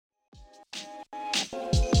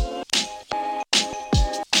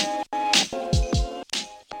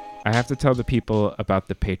I have to tell the people about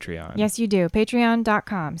the Patreon. Yes, you do.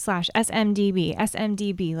 Patreon.com/SMDB.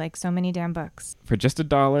 SMDB, like so many damn books. For just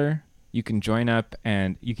 $1, you can join up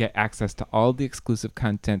and you get access to all the exclusive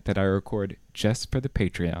content that I record just for the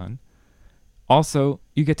Patreon. Also,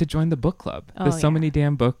 you get to join the book club. The So Many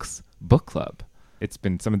Damn Books book club. It's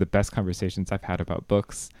been some of the best conversations I've had about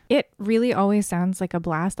books. It really always sounds like a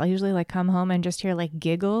blast. I'll usually come home and just hear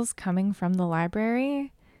giggles coming from the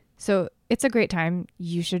library. So it's a great time.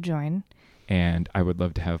 You should join. And I would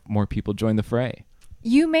love to have more people join the fray.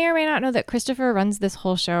 You may or may not know that Christopher runs this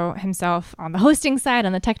whole show himself on the hosting side,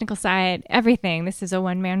 on the technical side, everything. This is a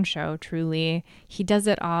one-man show, truly. He does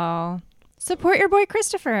it all. Support your boy,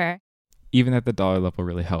 Christopher. Even at the dollar level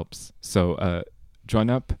really helps. So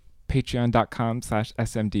join up.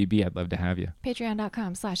 Patreon.com/SMDB. I'd love to have you.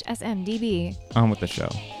 Patreon.com/SMDB. On with the show.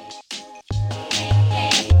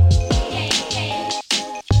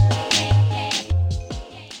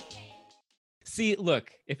 See,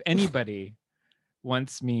 look, if anybody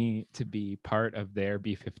wants me to be part of their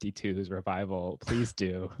B-52's revival, please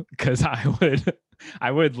do, because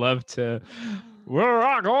I would love to. We're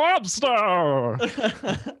a lobster.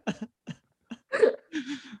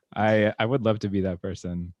 I would love to be that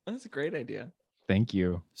person. That's a great idea. Thank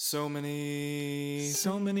you. So many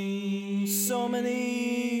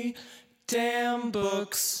damn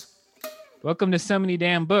books. Welcome to So Many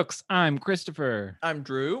Damn Books. I'm Christopher. I'm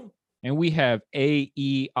Drew. And we have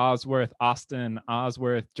A.E. Osworth, Austin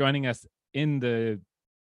Osworth, joining us in the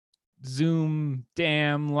Zoom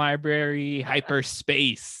damn library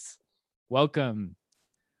hyperspace. Welcome.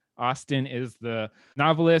 Austin is the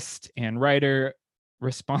novelist and writer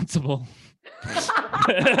responsible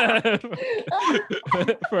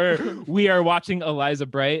for We Are Watching ELIZA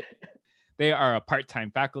Bright. They are a part-time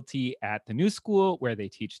faculty at the New School where they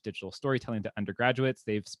teach digital storytelling to undergraduates.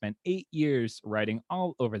 They've spent 8 years writing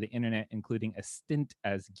all over the internet, including a stint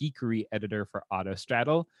as geekery editor for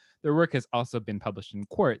Autostraddle. Their work has also been published in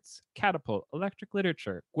Quartz, Catapult, Electric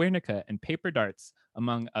Literature, Guernica, and Paper Darts,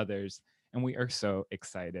 among others. And we are so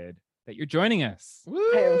excited that you're joining us. Woo!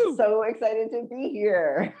 I am so excited to be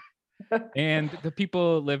here. And the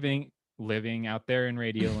people living out there in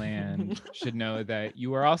Radioland should know that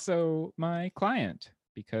you are also my client,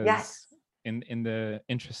 because yes. in the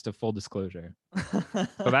interest of full disclosure.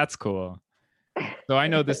 So that's cool. So I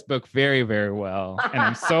know this book very, very well, and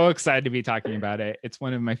I'm so excited to be talking about it. It's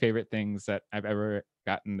one of my favorite things that I've ever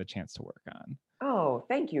gotten the chance to work on. Oh,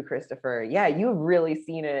 thank you, Christopher. Yeah, you've really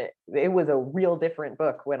seen it. It was a real different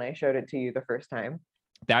book when I showed it to you the first time.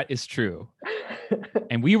 That is true.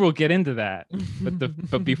 And we will get into that.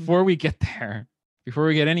 But before we get there, before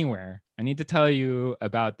we get anywhere, I need to tell you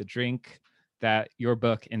about the drink that your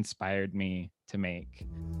book inspired me to make.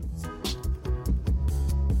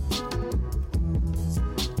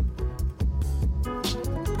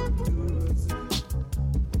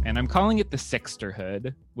 And I'm calling it the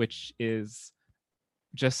Sixterhood, which is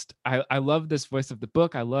just, I love this voice of the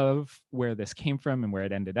book. I love where this came from and where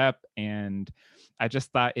it ended up. And I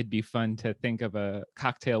just thought it'd be fun to think of a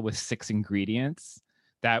cocktail with 6 ingredients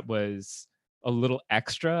that was a little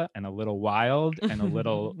extra and a little wild and a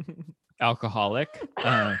little alcoholic.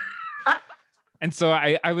 And so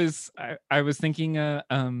I was thinking a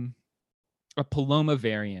Paloma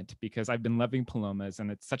variant, because I've been loving Palomas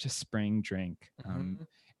and it's such a spring drink.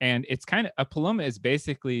 And it's kind of, a Paloma is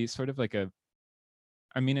basically sort of like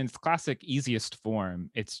in its classic easiest form,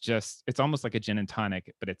 it's almost like a gin and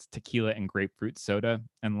tonic, but it's tequila and grapefruit soda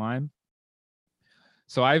and lime.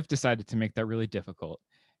 So I've decided to make that really difficult.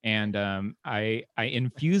 And I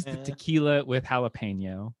infused the tequila with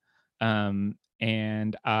jalapeno.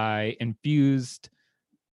 And I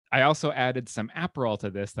also added some Aperol to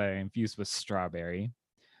this that I infused with strawberry.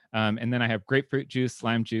 And then I have grapefruit juice,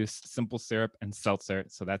 lime juice, simple syrup, and seltzer.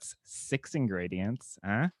 So that's 6 ingredients.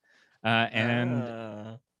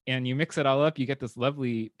 And you mix it all up, you get this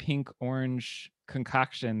lovely pink orange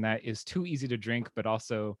concoction that is too easy to drink, but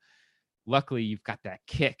also luckily you've got that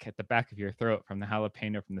kick at the back of your throat from the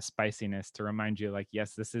jalapeno, from the spiciness, to remind you, like,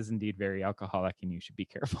 yes, this is indeed very alcoholic and you should be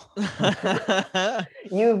careful.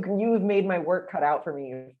 You've made my work cut out for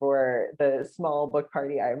me for the small book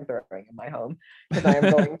party I am throwing in my home, because I am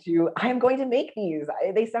going to make these.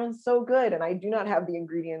 They sound so good, and I do not have the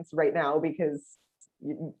ingredients right now because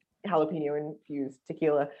jalapeno infused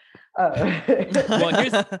tequila. Well,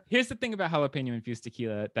 here's the thing about jalapeno infused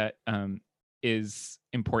tequila that is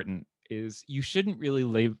important, is you shouldn't really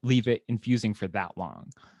leave it infusing for that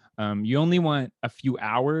long. You only want a few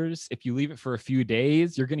hours. If you leave it for a few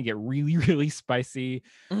days, you're going to get really, really spicy,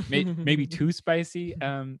 maybe too spicy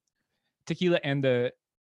tequila. And the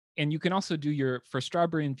and you can also do for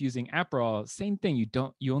strawberry infusing Aperol, same thing.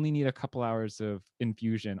 You only need a couple hours of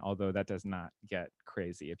infusion, although that does not get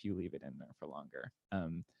crazy if you leave it in there for longer.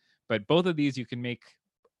 But both of these you can make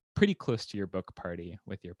pretty close to your book party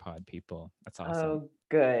with your pod people. That's awesome. Oh,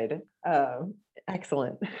 good.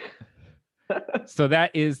 Excellent. So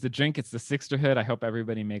that is the drink. It's the Sixterhood. I hope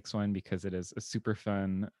everybody makes one because it is a super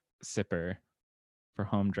fun sipper for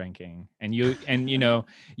home drinking. And you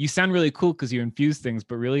sound really cool because you infuse things,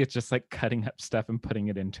 but really it's just like cutting up stuff and putting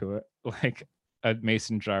it into it like a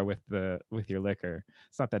mason jar with your liquor.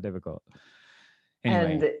 It's not that difficult.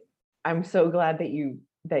 Anyway. And I'm so glad that you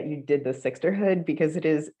did the Sixterhood, because it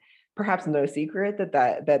is perhaps no secret that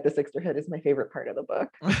the Sixterhood is my favorite part of the book.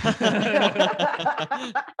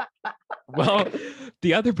 Well,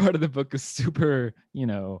 the other part of the book is super,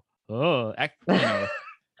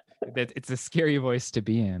 it's a scary voice to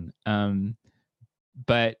be in.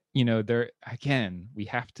 But there again, we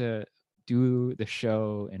have to do the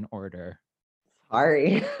show in order.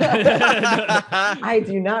 Sorry. I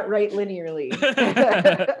do not write linearly.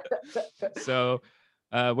 So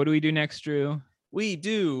what do we do next, Drew? We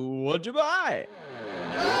do What'd You Buy?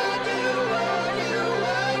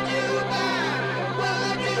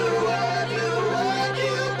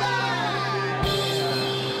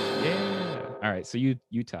 All right, so you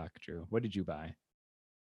talk, Drew. What did you buy?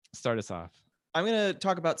 Start us off. I'm going to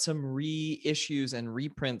talk about some reissues and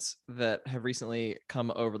reprints that have recently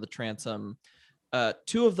come over the transom.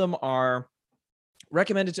 Two of them are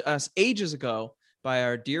recommended to us ages ago by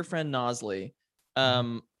our dear friend Nosley.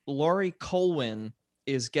 Laurie Colwyn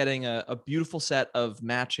is getting a beautiful set of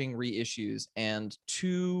matching reissues, and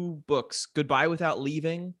two books, Goodbye Without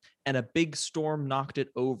Leaving and A Big Storm Knocked It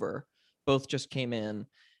Over, both just came in.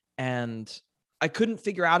 And I couldn't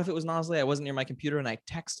figure out if it was Nosley. I wasn't near my computer, and I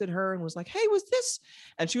texted her and was like, hey, was this?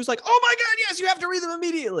 And she was like, oh my God, yes, you have to read them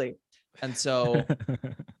immediately. And so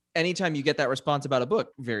anytime you get that response about a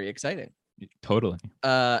book, very exciting. Totally.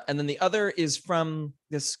 And then the other is from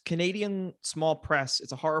this Canadian small press.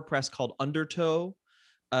 It's a horror press called Undertow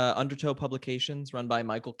Publications, run by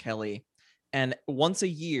Michael Kelly. And once a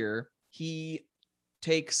year, he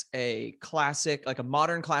takes a classic, like a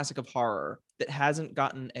modern classic of horror that hasn't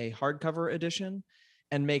gotten a hardcover edition,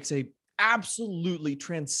 and makes a absolutely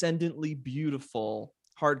transcendently beautiful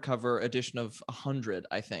hardcover edition of 100,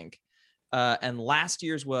 I think. And last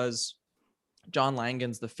year's was John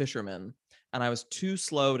Langan's The Fisherman, and I was too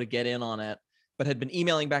slow to get in on it, but had been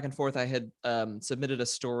emailing back and forth. I had submitted a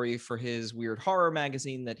story for his weird horror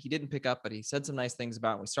magazine that he didn't pick up, but he said some nice things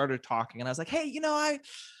about, and we started talking, and I was like, hey,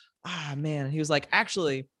 man. And he was like,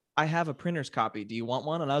 actually, I have a printer's copy. Do you want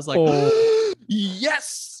one? And I was like,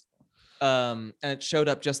 yes. And it showed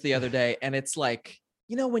up just the other day, and it's like,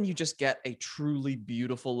 when you just get a truly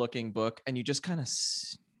beautiful looking book and you just kind of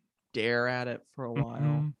stare at it for a while.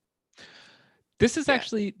 Mm-hmm. This is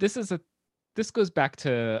actually, this goes back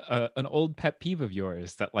to an old pet peeve of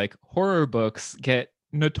yours, that like horror books get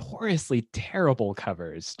notoriously terrible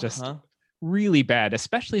covers, just really bad,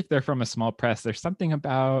 especially if they're from a small press. There's something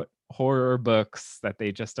about horror books that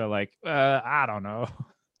they just are like, I don't know.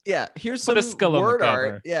 Yeah, here's Put some word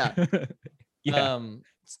art. Yeah.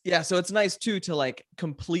 Yeah. So it's nice too to like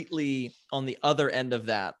completely on the other end of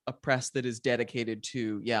that, a press that is dedicated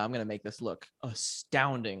to, I'm gonna make this look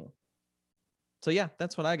astounding. So yeah,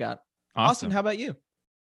 that's what I got. Awesome. Austin, how about you?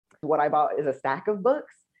 What I bought is a stack of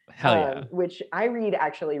books. Hell yeah. Which I read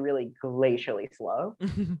actually really glacially slow.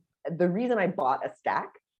 The reason I bought a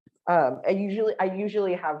stack, I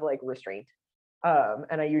usually have like restraint.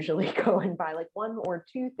 And I usually go and buy like one or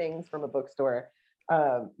two things from a bookstore.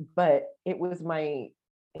 But it was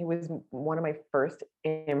one of my first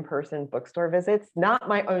in-person bookstore visits, not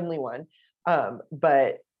my only one.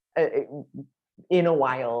 But in a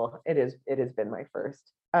while, it has been my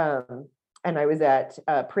first. And I was at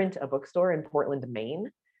Print, a bookstore in Portland,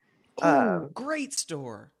 Maine. Great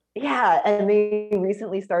store. Yeah, and they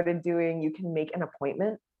recently started doing, you can make an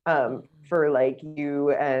appointment for like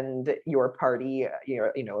you and your party,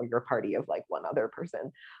 your party of like one other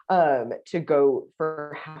person, to go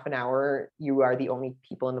for half an hour. You are the only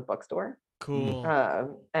people in the bookstore. Cool.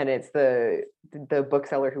 And it's the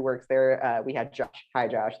bookseller who works there. We had Josh. Hi,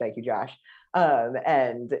 Josh. Thank you, Josh.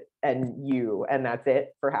 And you, and that's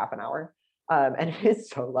it for half an hour. And it is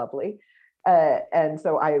so lovely. And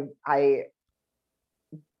so I,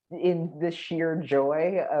 in the sheer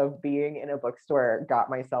joy of being in a bookstore, got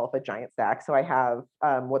myself a giant stack. So I have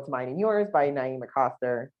What's Mine and Yours by Naeem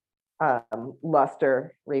Acoster,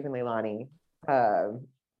 Luster, Raven Leilani,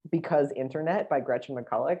 Because Internet by Gretchen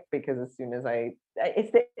McCulloch, because as soon as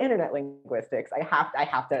it's the internet linguistics, I have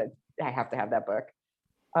to have that book.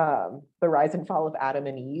 The Rise and Fall of Adam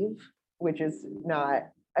and Eve, which is not,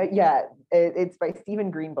 it's by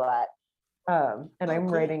Stephen Greenblatt. And I'm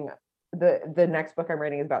cool. writing, the next book I'm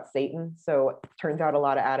writing is about Satan. So it turns out a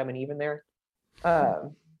lot of Adam and Eve in there.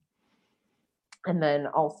 And then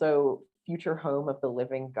also Future Home of the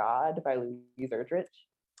Living God by Louise Erdrich.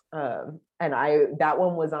 And that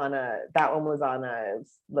one was on a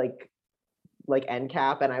like end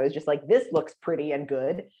cap, and I was just like, this looks pretty and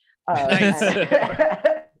good. Nice.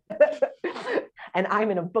 And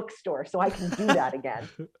I'm in a bookstore, so I can do that again.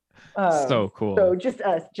 So cool. So just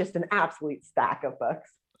an absolute stack of books.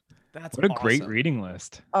 That's what a great awesome. reading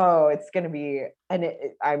list. Oh, it's gonna be, and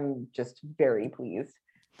I'm just very pleased.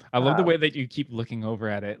 I love the way that you keep looking over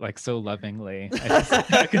at it like so lovingly.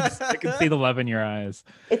 I can see the love in your eyes.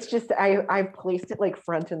 It's just I've placed it like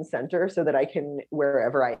front and center so that I can,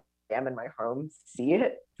 wherever I am in my home, see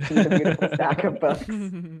the beautiful stack of books.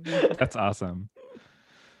 That's awesome.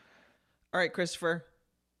 All right, Christopher.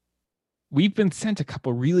 We've been sent a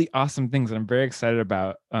couple really awesome things that I'm very excited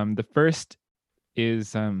about. The first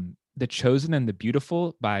is The Chosen and the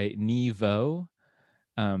Beautiful by Nhi Vo.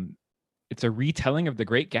 It's a retelling of The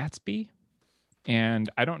Great Gatsby. And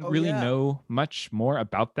I don't really know much more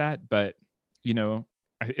about that, but, you know,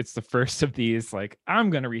 it's the first of these, like, I'm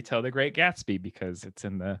going to retell The Great Gatsby because it's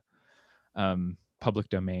in the public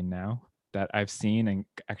domain now that I've seen and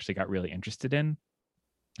actually got really interested in.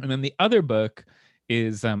 And then the other book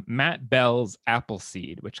is Matt Bell's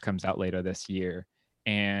Appleseed, which comes out later this year.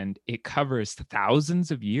 And it covers thousands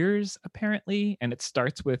of years, apparently. And it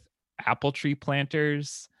starts with apple tree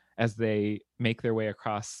planters as they make their way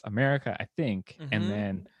across America, I think. Mm-hmm. And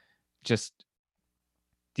then just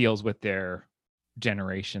deals with their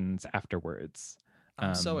generations afterwards.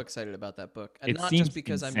 I'm so excited about that book. And it not seems just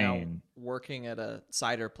because insane. I'm now working at a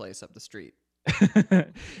cider place up the street.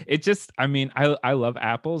 It just, I mean, I love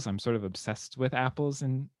apples. I'm sort of obsessed with apples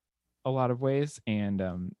in a lot of ways.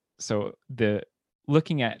 And so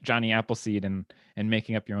looking at Johnny Appleseed and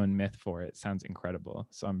making up your own myth for it sounds incredible.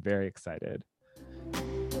 So I'm very excited.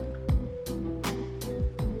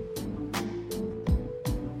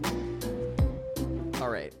 All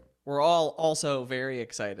right. We're all also very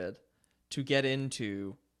excited to get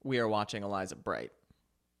into We Are Watching Eliza Bright.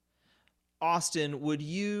 Austin, would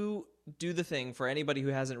you do the thing for anybody who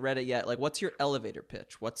hasn't read it yet? Like, what's your elevator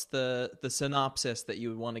pitch? What's the synopsis that you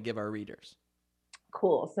would want to give our readers?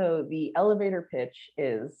 Cool. So the elevator pitch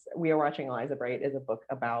is We Are Watching Eliza Bright is a book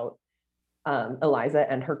about Eliza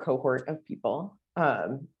and her cohort of people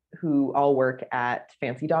who all work at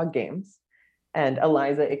Fancy Dog Games. And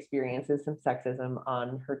Eliza experiences some sexism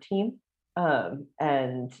on her team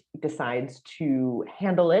and decides to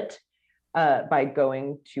handle it by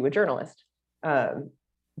going to a journalist. And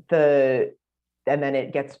then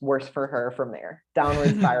it gets worse for her from there,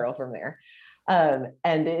 downward spiral from there.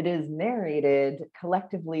 And it is narrated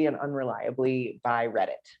collectively and unreliably by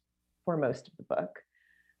Reddit for most of the book,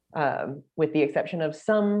 with the exception of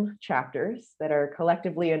some chapters that are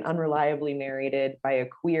collectively and unreliably narrated by a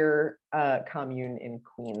queer commune in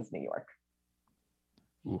Queens, New York.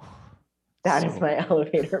 Ooh, that is my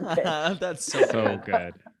elevator pitch. That's so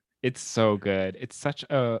good. It's so good. It's such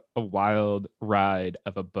a wild ride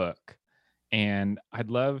of a book. And I'd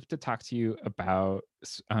love to talk to you about,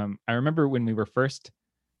 I remember when we were first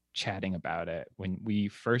chatting about it, when we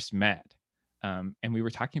first met, and we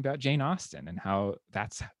were talking about Jane Austen and how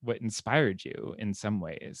that's what inspired you in some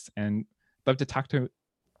ways. And I'd love to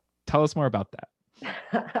tell us more about that.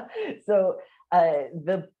 So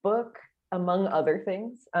the book, among other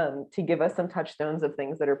things, to give us some touchstones of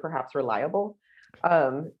things that are perhaps reliable,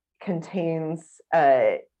 contains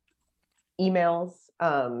emails,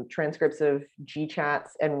 transcripts of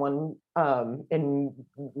G-chats, and in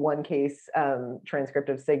one case, transcript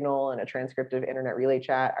of Signal and a transcript of Internet Relay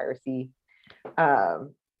Chat, IRC.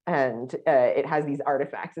 And it has these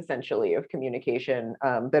artifacts essentially of communication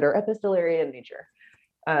that are epistolary in nature,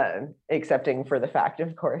 excepting for the fact,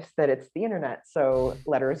 of course, that it's the internet, so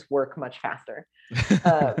letters work much faster.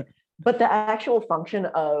 But the actual function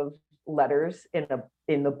of letters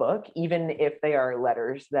in the book, even if they are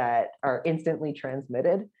letters that are instantly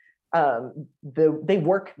transmitted, they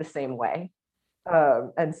work the same way.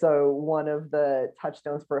 And so one of the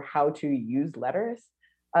touchstones for how to use letters,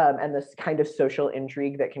 and this kind of social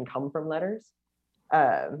intrigue that can come from letters,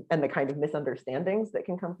 and the kind of misunderstandings that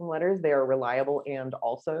can come from letters, they are reliable. And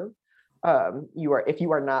also, if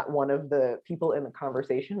you are not one of the people in the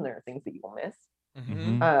conversation, there are things that you will miss.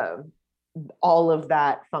 Mm-hmm. All of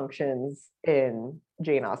that functions in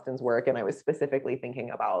Jane Austen's work. And I was specifically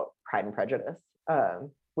thinking about Pride and Prejudice,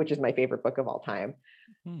 which is my favorite book of all time.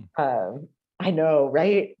 I know,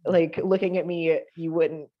 right? Like looking at me, you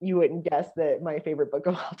wouldn't guess that my favorite book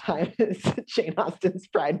of all time is Jane Austen's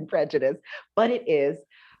Pride and Prejudice, but it is.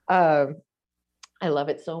 I love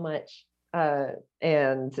it so much.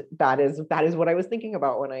 And that is what I was thinking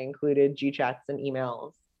about when I included G-chats and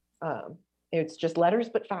emails. It's just letters,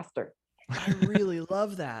 but faster. I really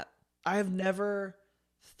love that. I have never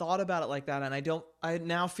thought about it like that. And I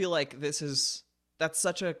now feel like that's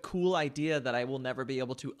such a cool idea that I will never be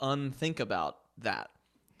able to unthink about that.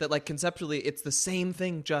 That like conceptually, it's the same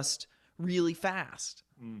thing, just really fast.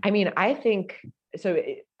 I mean, I think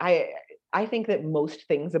that most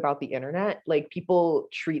things about the internet, like people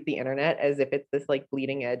treat the internet as if it's this like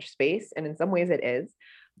bleeding edge space. And in some ways it is,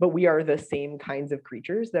 but we are the same kinds of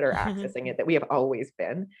creatures that are accessing it that we have always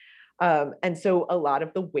been. And so a lot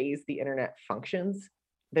of the ways the internet functions,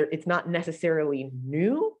 it's not necessarily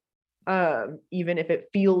new, even if it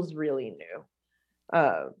feels really new.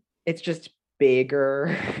 It's just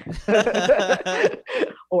bigger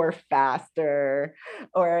or faster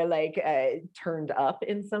or like turned up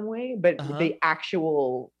in some way, but the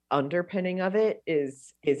actual underpinning of it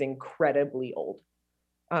is incredibly old.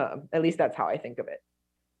 At least that's how I think of it.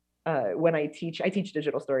 When I teach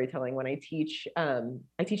digital storytelling. When I teach a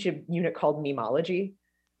unit called memology,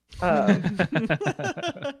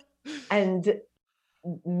 and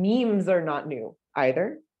memes are not new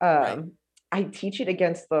either. Right. I teach it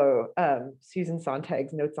against the Susan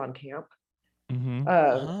Sontag's Notes on Camp.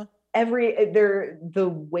 The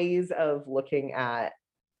ways of looking at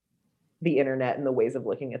the internet and the ways of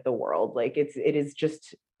looking at the world, like it is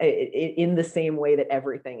just in the same way that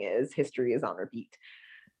everything is, history is on repeat.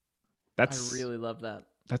 I really love that.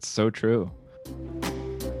 That's so true.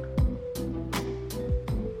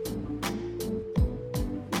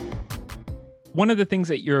 One of the things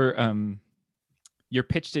that your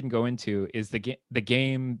pitch didn't go into is the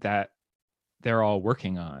game that they're all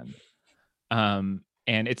working on. And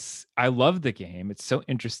I love the game. It's so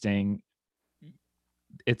interesting.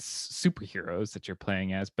 It's superheroes that you're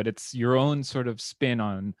playing as, but it's your own sort of spin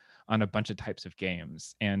on a bunch of types of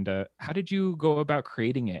games. And how did you go about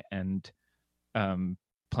creating it and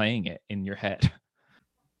playing it in your head?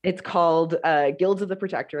 It's called Guilds of the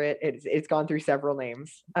Protectorate. It's gone through several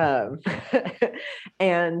names. And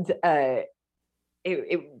I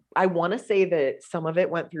want to say that some of it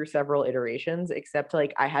went through several iterations, except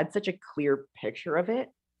like I had such a clear picture of it.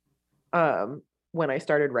 When I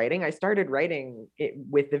started writing it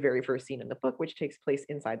with the very first scene in the book, which takes place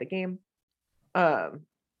inside the game.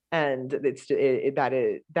 And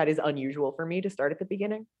that is unusual for me to start at the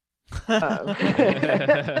beginning.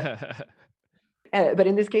 But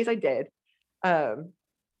in this case I did. And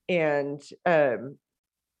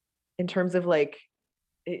in terms of like,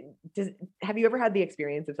 have you ever had the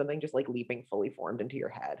experience of something just like leaping fully formed into your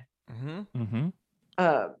head?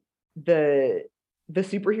 The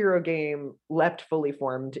superhero game leapt fully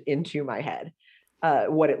formed into my head.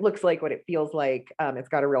 What it looks like, what it feels like. It's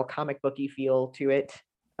got a real comic booky feel to it,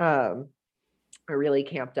 a really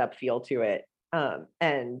camped up feel to it.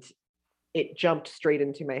 And it jumped straight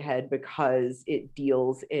into my head because it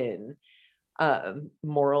deals in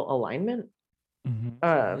moral alignment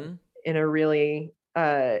in a really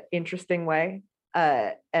interesting way.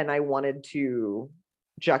 And I wanted to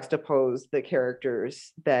juxtapose the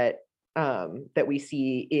characters that we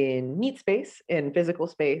see in meat space, in physical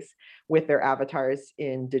space, with their avatars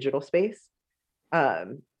in digital space,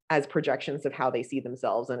 as projections of how they see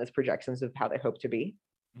themselves and as projections of how they hope to be.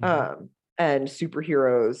 And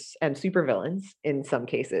superheroes and supervillains in some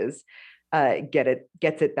cases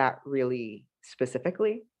gets it that really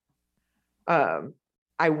specifically.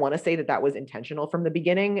 I want to say that was intentional from the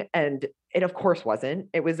beginning, and it of course wasn't.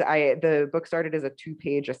 It was the book started as a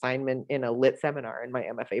 2-page assignment in a lit seminar in my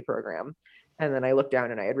MFA program, and then I looked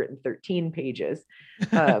down and I had written 13 pages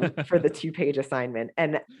for the 2-page assignment.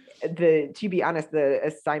 And to be honest, the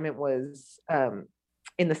assignment was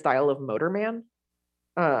in the style of Motorman.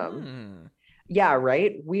 Yeah,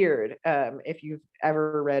 right. Weird. If you've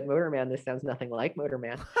ever read Motorman, this sounds nothing like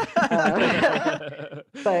Motorman.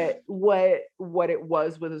 But what it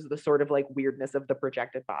was the sort of like weirdness of the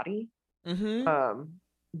projected body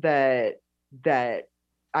that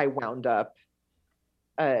I wound up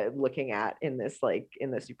looking at in the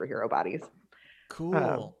superhero bodies.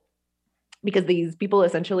 Cool. Because these people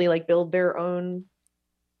essentially like build their own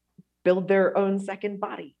second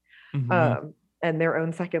body. And their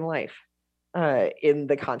own second life in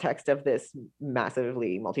the context of this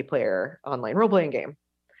massively multiplayer online role-playing game.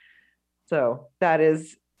 So that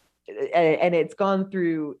is and it's gone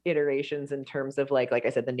through iterations in terms of like I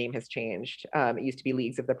said, the name has changed. It used to be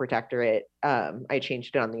Leagues of the Protectorate. I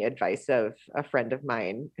changed it on the advice of a friend of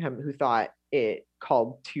mine who thought it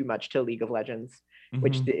called too much to League of Legends,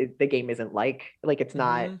 which the game isn't like it's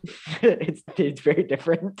not. It's very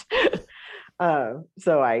different.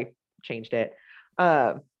 So I changed it.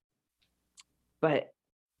 But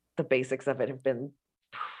the basics of it have been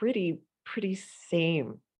pretty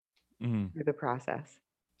same through the process.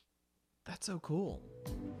 That's so cool.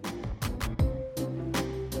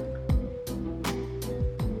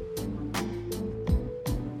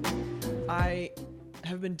 I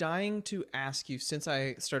have been dying to ask you since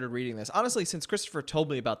I started reading this. Honestly, since Christopher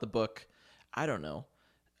told me about the book, I don't know,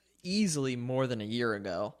 easily more than a year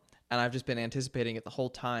ago, and I've just been anticipating it the whole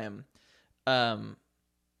time.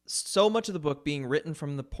 So much of the book being written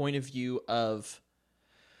from the point of view of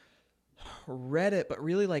Reddit, but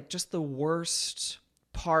really like just the worst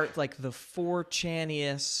part, like the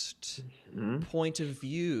 4chaniest point of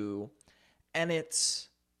view. And it's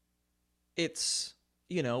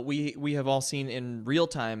you know, we have all seen in real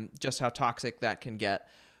time just how toxic that can get.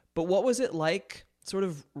 But what was it like sort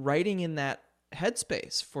of writing in that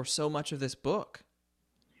headspace for so much of this book?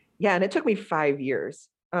 Yeah, and it took me 5 years.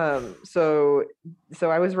 So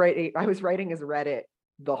I was writing as Reddit,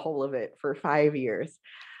 the whole of it, for 5 years.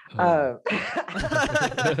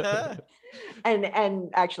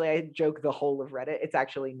 And actually, I joke the whole of Reddit. It's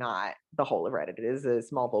actually not the whole of Reddit. It is a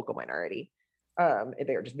small vocal minority.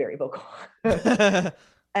 They're just very vocal.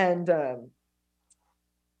 And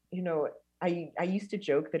you know, I used to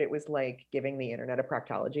joke that it was like giving the internet a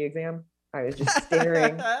proctology exam. I was just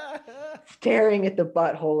staring at the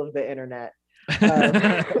butthole of the internet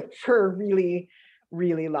for a really,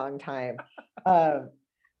 really long time.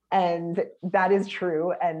 And that is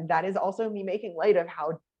true. And that is also me making light of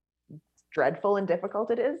how dreadful and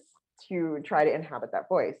difficult it is to try to inhabit that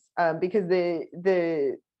voice. Because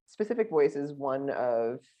the specific voice is one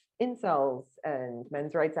of incels and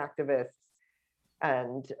men's rights activists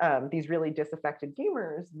and these really disaffected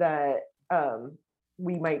gamers that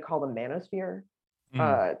we might call the manosphere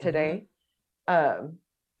today.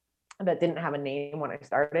 That didn't have a name when I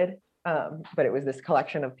started, but it was this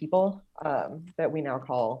collection of people that we now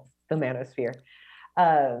call the manosphere.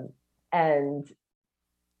 And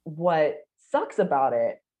what sucks about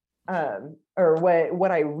it, or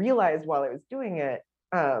what I realized while I was doing it,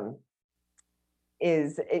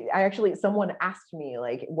 is someone asked me,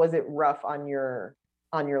 like, was it rough on your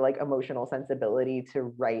like emotional sensibility to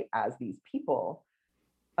write as these people?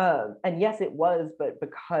 And yes, it was, but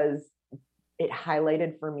because it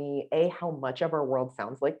highlighted for me how much of our world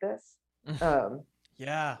sounds like this.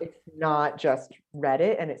 Yeah, it's not just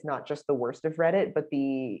Reddit, and it's not just the worst of Reddit, but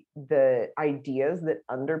the ideas that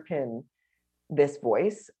underpin this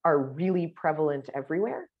voice are really prevalent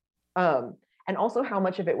everywhere. And also how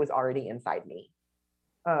much of it was already inside me,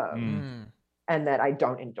 and that I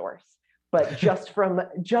don't endorse. But just from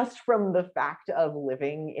the fact of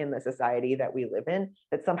living in the society that we live in,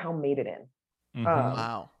 that somehow made it in.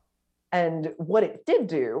 Wow. And what it did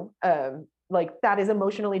do, like, that is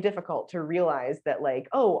emotionally difficult to realize that, like,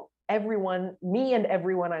 oh, me and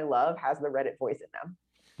everyone I love has the Reddit voice in them.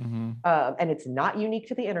 And it's not unique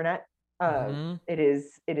to the internet. It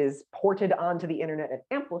is ported onto the internet and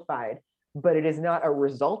amplified, but it is not a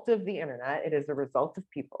result of the internet. It is a result of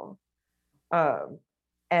people.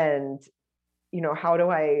 And, you know, how do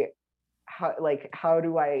I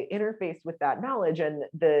interface with that knowledge? And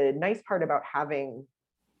the nice part about having,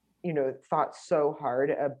 you know, thought so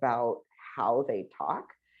hard about how they talk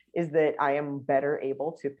is that I am better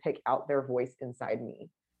able to pick out their voice inside me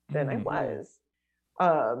than I was.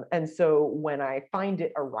 And so when I find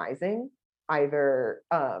it arising, either,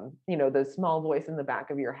 you know, the small voice in the back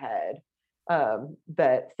of your head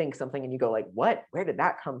that thinks something and you go like, what, where did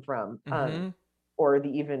that come from? Or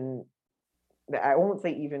I won't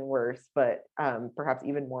say even worse, but perhaps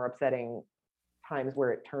even more upsetting times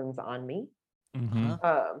where it turns on me.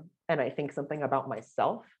 And I think something about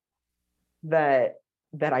myself that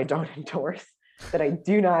I don't endorse, that I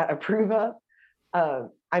do not approve of.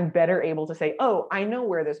 I'm better able to say, oh, I know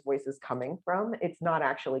where this voice is coming from. It's not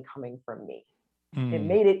actually coming from me. It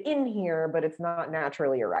made it in here, but it's not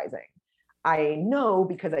naturally arising. I know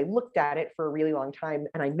because I looked at it for a really long time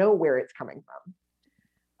and I know where it's coming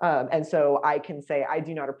from. And so I can say, I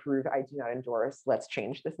do not approve, I do not endorse, let's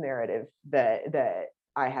change this narrative that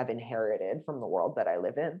I have inherited from the world that I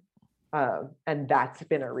live in. And that's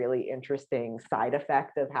been a really interesting side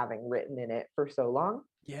effect of having written in it for so long.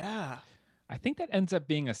 Yeah. I think that ends up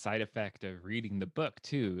being a side effect of reading the book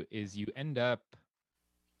too, is you end up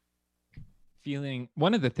feeling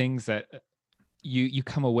one of the things that you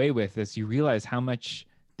come away with is you realize how much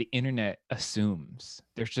the internet assumes.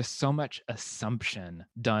 There's just so much assumption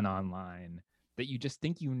done online that you just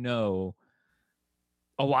think you know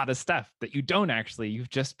a lot of stuff that you don't actually. You've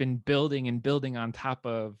just been building and building on top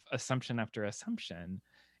of assumption after assumption.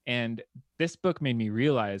 And this book made me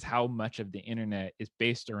realize how much of the internet is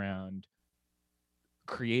based around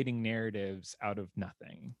creating narratives out of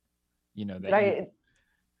nothing. You know, did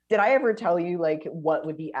I ever tell you like what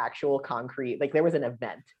would be actual concrete? Like there was an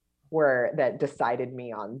event that decided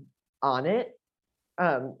me on it.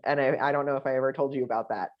 And I don't know if I ever told you about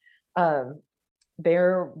that. I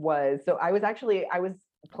was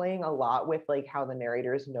playing a lot with like how the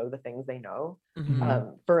narrators know the things they know.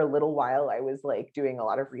 For a little while, I was like doing a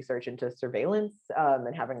lot of research into surveillance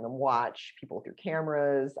and having them watch people through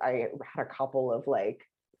cameras. I had a couple of like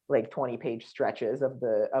 20-page stretches of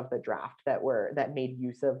the draft that made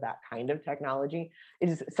use of that kind of technology. It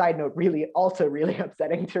is, side note, really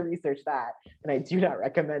upsetting to research that, and I do not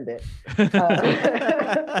recommend it.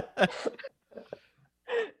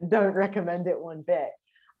 Don't recommend it one bit.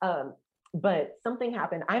 But something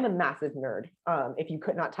happened. I'm a massive nerd. If you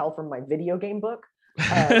could not tell from my video game book,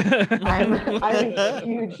 I'm a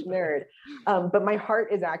huge nerd. But my heart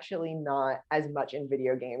is actually not as much in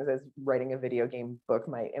video games as writing a video game book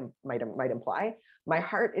might imply. My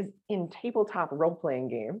heart is in tabletop role-playing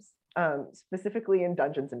games, specifically in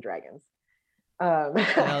Dungeons and Dragons.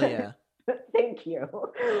 Hell yeah. Thank you.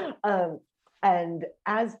 And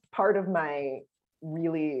as part of my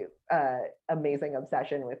really amazing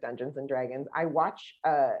obsession with Dungeons and Dragons, I watch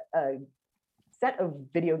a set of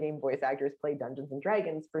video game voice actors play Dungeons and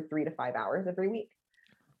Dragons for 3 to 5 hours every week,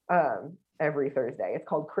 every Thursday. It's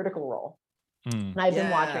called Critical Role. And I've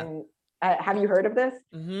been watching. Have you heard of this?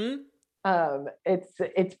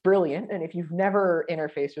 It's brilliant, and if you've never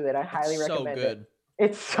interfaced with it, I highly recommend it.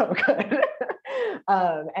 It's so good.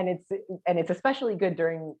 And it's especially good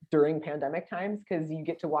during pandemic times because you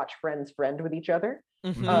get to watch friends friend with each other,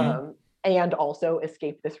 and also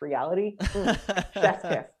escape this reality. Chef's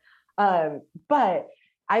kiss. But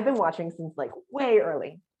I've been watching since like way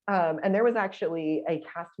early. And there was actually a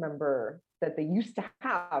cast member that they used to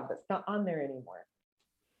have that's not on there anymore.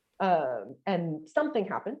 And something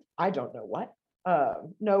happened. I don't know what.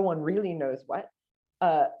 No one really knows what.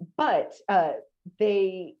 But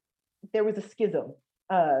there was a schism.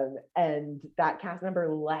 And that cast member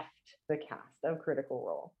left the cast of Critical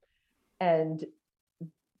Role. And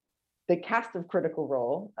the cast of Critical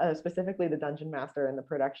Role, specifically the Dungeon Master and the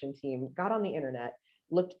production team, got on the internet,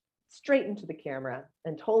 looked straight into the camera,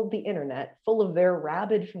 and told the internet, full of their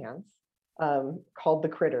rabid fans, called the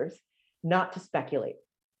Critters, not to speculate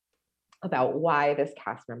about why this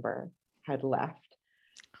cast member had left.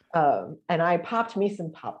 And I popped me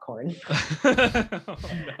some popcorn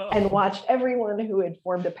and watched everyone who had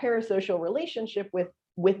formed a parasocial relationship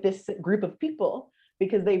with this group of people,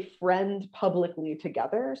 because they friend publicly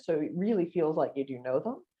together. So it really feels like you do know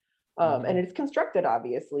them. And it's constructed,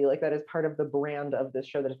 obviously, like that is part of the brand of this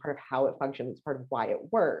show. That is part of how it functions. It's part of why it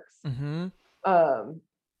works.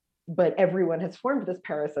 But everyone has formed this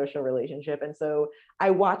parasocial relationship. And so I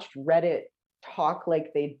watched Reddit talk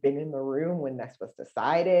like they'd been in the room when this was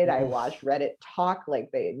decided. I watched Reddit talk like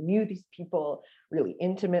they knew these people really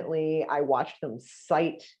intimately. I watched them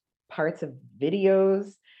cite parts of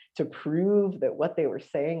videos to prove that what they were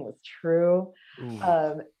saying was true.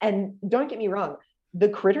 And don't get me wrong, the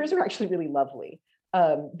critters are actually really lovely.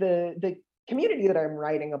 The community that I'm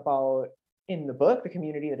writing about in the book, the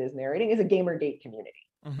community that is narrating, is a Gamergate community.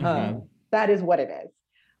 That is what it is.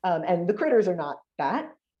 And the critters are not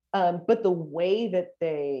that. But the way that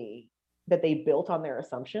they built on their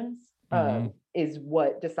assumptions is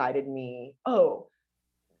what decided me,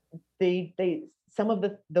 they some of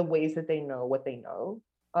the ways that they know what they know,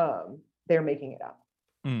 they're making it up.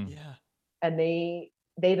 And they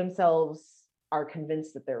themselves are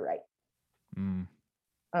convinced that they're right.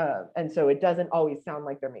 And so it doesn't always sound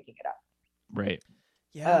like they're making it up. Right.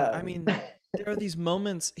 Yeah. I mean, there are these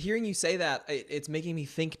moments, hearing you say that, it's making me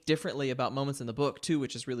think differently about moments in the book too,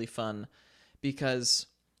 which is really fun, because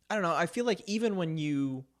I don't know, I feel like even when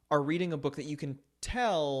you are reading a book that you can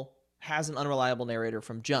tell has an unreliable narrator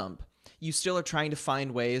from jump, you still are trying to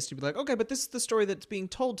find ways to be like, okay, but this is the story that's being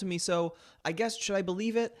told to me, so I guess, should I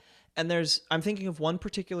believe it? And I'm thinking of one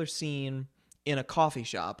particular scene in a coffee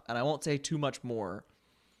shop, and I won't say too much more,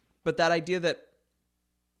 but that idea that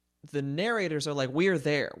the narrators are like, we're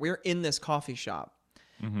there, we're in this coffee shop.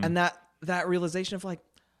 And that realization of like,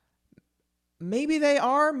 maybe they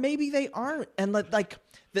are, maybe they aren't. And like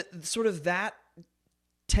the sort of that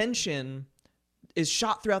tension is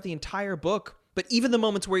shot throughout the entire book. But even the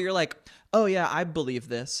moments where you're like, oh yeah, I believe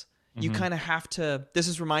this, you kind of have to, this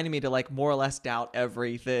is reminding me to like more or less doubt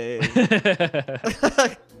everything.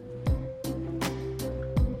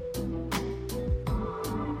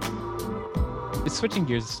 Switching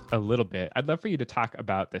gears a little bit, I'd love for you to talk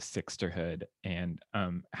about the Sixterhood and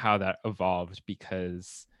how that evolved,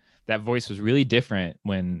 because that voice was really different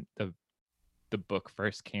when the book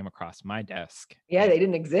first came across my desk. Yeah, they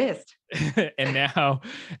didn't exist. and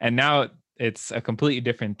now it's a completely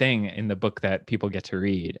different thing in the book that people get to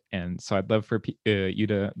read. And so I'd love for you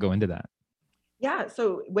to go into that. Yeah,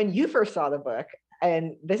 so when you first saw the book,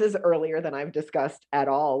 and this is earlier than I've discussed at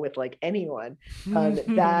all with like anyone,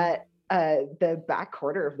 that the back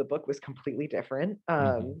quarter of the book was completely different.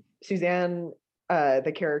 Suzanne,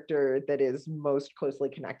 the character that is most closely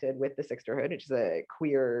connected with the Sixterhood, which is a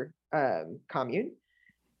queer commune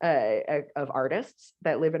of artists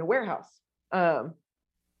that live in a warehouse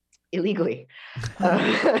illegally.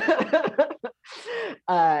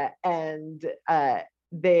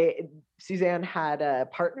 Suzanne had a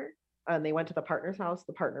partner, and they went to the partner's house.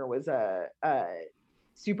 The partner was a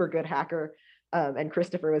super good hacker. And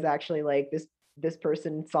Christopher was actually like, this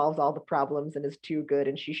person solves all the problems and is too good,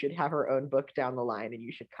 and she should have her own book down the line, and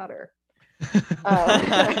you should cut her.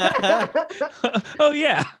 Oh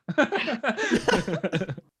yeah.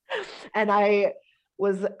 And it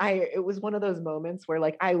was one of those moments where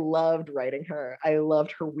like I loved writing her. I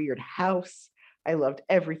loved her weird house. I loved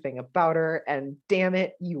everything about her, and damn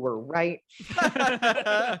it, you were right.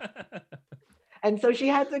 And so she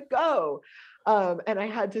had to go. And I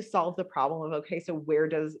had to solve the problem of, okay, so where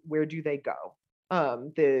do they go?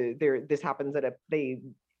 This happens they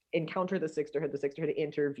encounter the Sixterhood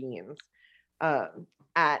intervenes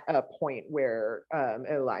at a point where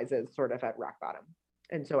ELIZA is sort of at rock bottom.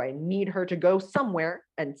 And so I need her to go somewhere,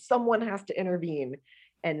 and someone has to intervene,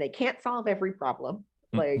 and they can't solve every problem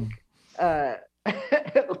like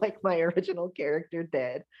like my original character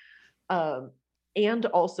did. And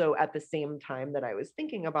also at the same time that I was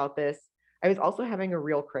thinking about this, I was also having a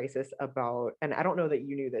real crisis about, and I don't know that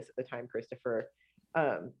you knew this at the time, Christopher,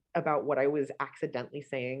 about what I was accidentally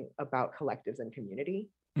saying about collectives and community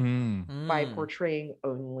by portraying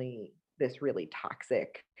only this really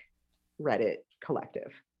toxic Reddit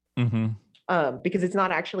collective. Because it's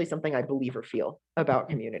not actually something I believe or feel about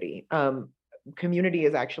community. Community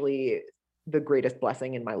is actually the greatest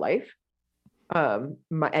blessing in my life.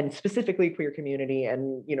 And specifically queer community,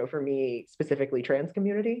 and for me specifically trans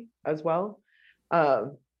community as well.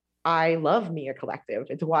 I love me a collective.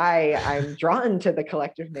 It's why I'm drawn to the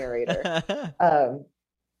collective narrator.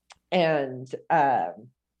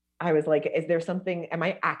 I was like, is there something, am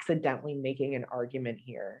I accidentally making an argument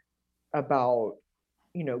here about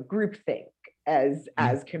groupthink as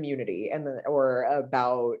community, or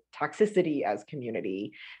about toxicity as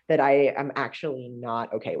community, that I am actually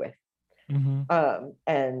not okay with?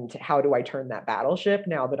 And how do I turn that battleship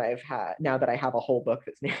now that I have a whole book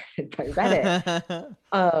that's narrated by Reddit?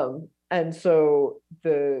 And so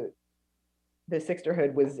the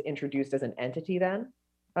Sixterhood was introduced as an entity then,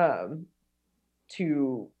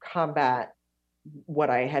 to combat what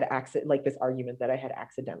I had this argument that I had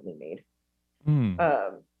accidentally made. And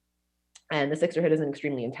the Sixterhood is an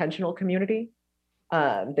extremely intentional community.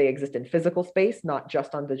 They exist in physical space, not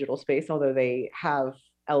just on digital space, although they have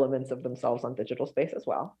elements of themselves on digital space as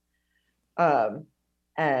well.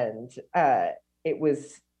 It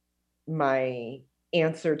was my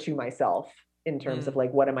answer to myself in terms of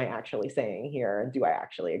like, what am I actually saying here, and do I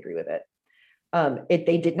actually agree with it?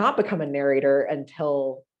 They did not become a narrator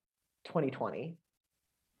until 2020.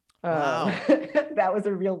 Wow. That was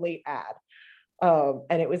a real late ad.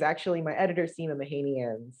 And it was actually my editor, Seema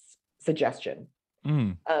Mahanian's suggestion.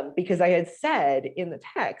 Because I had said in the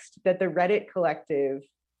text that the Reddit collective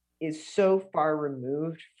is so far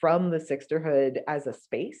removed from the Sixterhood as a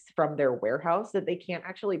space, from their warehouse, that they can't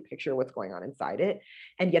actually picture what's going on inside it.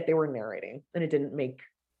 And yet they were narrating, and it didn't make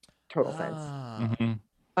total sense.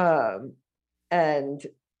 And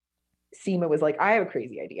Seema was like, I have a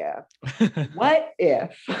crazy idea. What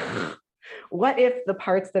if the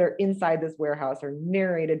parts that are inside this warehouse are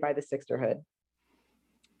narrated by the Sixterhood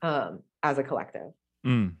as a collective?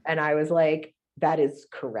 And I was like, that is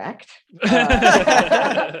correct.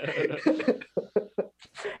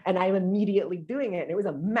 And I'm immediately doing it. And it was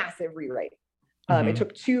a massive rewrite. It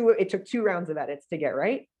took two rounds of edits to get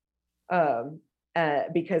right.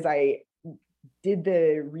 Because I did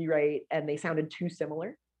the rewrite and they sounded too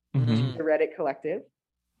similar to the Reddit collective.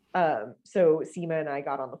 So Seema and I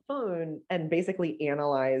got on the phone and basically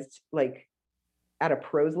analyzed, like, at a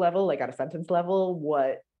prose level, like at a sentence level,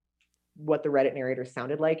 what what the Reddit narrators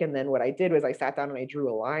sounded like. And then what I did was I sat down and I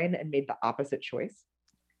drew a line and made the opposite choice.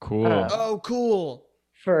 Cool. Oh, cool.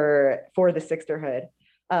 For the Sixterhood.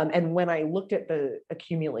 And when I looked at the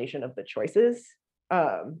accumulation of the choices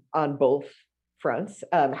on both fronts,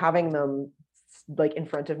 having them like in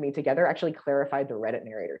front of me together actually clarified the Reddit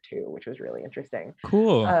narrator too, which was really interesting.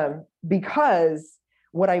 Cool. Because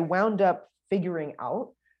what I wound up figuring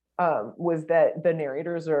out was that the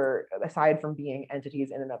narrators are, aside from being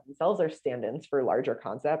entities in and of themselves, are stand-ins for larger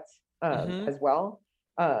concepts as well.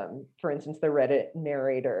 For instance, the Reddit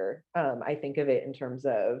narrator, I think of it in terms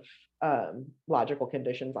of logical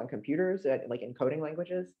conditions on computers, like in coding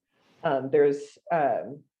languages. There's,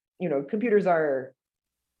 computers are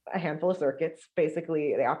a handful of circuits.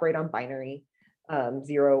 Basically, they operate on binary,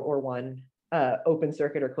 0 or 1, open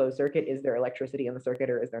circuit or closed circuit. Is there electricity in the circuit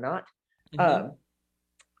or is there not?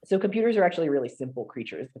 So computers are actually really simple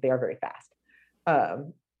creatures, but they are very fast.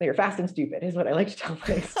 They are fast and stupid is what I like to tell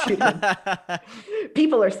my students.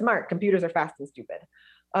 People are smart, computers are fast and stupid.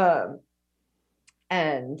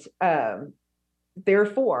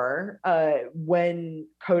 Therefore, when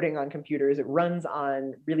coding on computers, it runs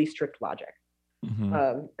on really strict logic.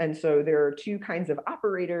 And so there are two kinds of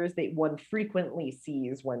operators that one frequently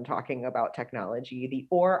sees when talking about technology. The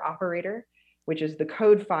OR operator, which is the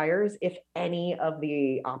code fires if any of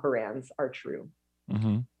the operands are true.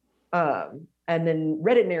 And then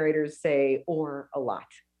Reddit narrators say or a lot,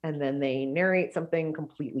 and then they narrate something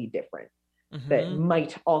completely different that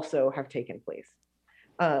might also have taken place.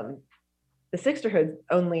 The Sixterhood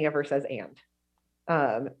only ever says and,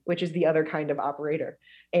 which is the other kind of operator.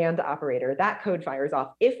 And operator, that code fires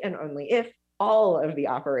off if and only if all of the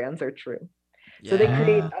operands are true. So they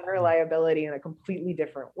create unreliability in a completely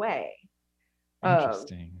different way.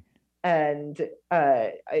 Interesting. And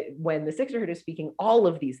when the Sixterhood is speaking, all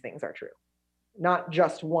of these things are true, not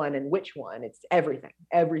just one and which one. It's everything.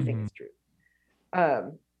 Everything is true.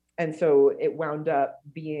 And so it wound up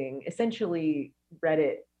being essentially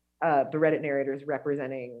the Reddit narrators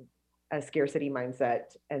representing a scarcity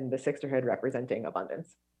mindset and the Sixterhood representing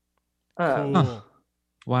abundance. Wow.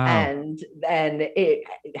 And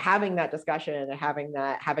having that discussion and having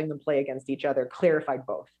them play against each other clarified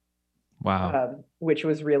both. Wow. Which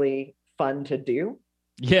was really fun to do.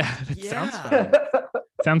 Yeah, that sounds fun.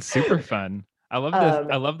 Sounds super fun. I love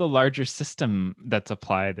this. I love the larger system that's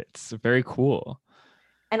applied. It's very cool.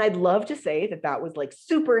 And I'd love to say that was like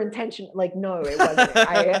super intentional. Like, no, it wasn't.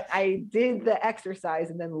 I did the exercise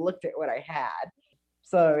and then looked at what I had.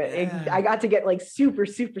 So I got to get like super,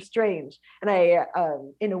 super strange. And I,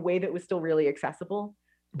 in a way that was still really accessible.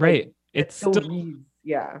 Right. Like, it's still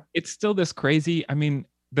It's still this crazy,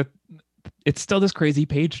 it's still this crazy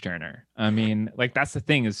page turner. I mean, like that's the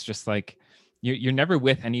thing, is just like you're never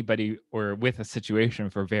with anybody or with a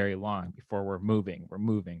situation for very long before we're moving.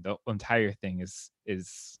 The entire thing is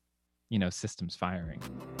systems firing.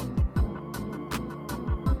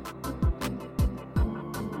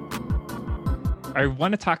 I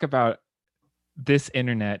want to talk about this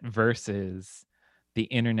internet versus the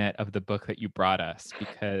internet of the book that you brought us,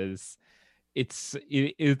 because it's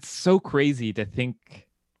so crazy to think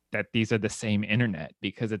that these are the same internet,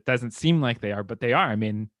 because it doesn't seem like they are, but they are. I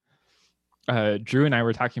mean, Drew and I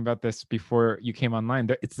were talking about this before you came online.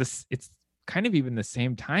 It's kind of even the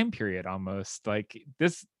same time period almost. Like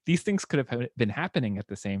these things could have been happening at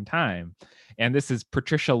the same time. And this is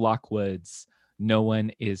Patricia Lockwood's "No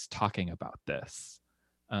One Is Talking About This."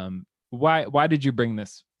 Why did you bring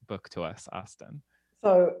this book to us, Austin?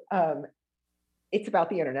 So it's about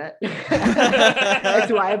the internet.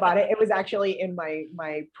 That's why I bought it. It was actually in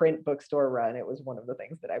my print bookstore run. It was one of the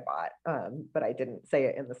things that I bought, but I didn't say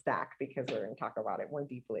it in the stack because we're going to talk about it more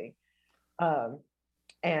deeply.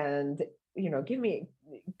 And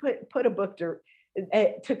put a book to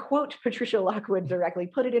quote Patricia Lockwood directly,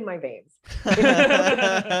 put it in my veins.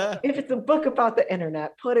 If it's a book about the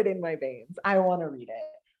internet, put it in my veins. I want to read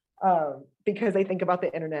it because I think about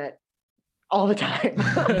the internet all the time.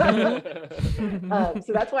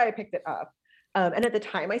 So that's why I picked it up. And at the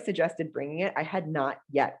time I suggested bringing it, I had not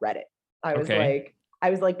yet read it. I was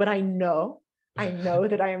like, but I know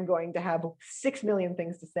that I am going to have 6 million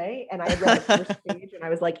things to say. And I had read the first page and I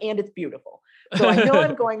was like, and it's beautiful. So I know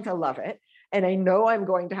I'm going to love it. And I know I'm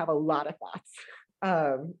going to have a lot of thoughts.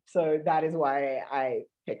 So that is why I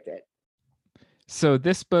picked it. So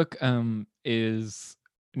this book is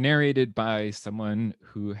narrated by someone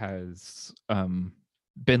who has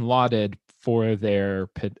been lauded for their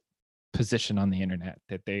position on the internet,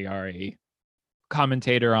 that they are a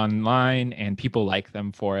commentator online and people like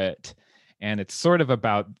them for it. And it's sort of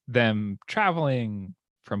about them traveling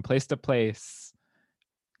from place to place,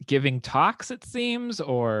 giving talks, it seems,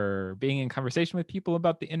 or being in conversation with people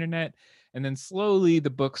about the internet. And then slowly the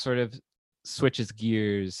book sort of switches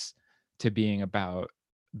gears to being about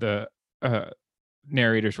the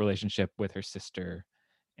narrator's relationship with her sister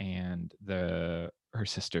and her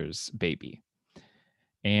sister's baby.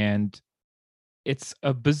 And it's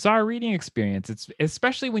a bizarre reading experience. It's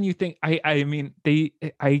especially when you think,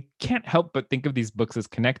 I can't help but think of these books as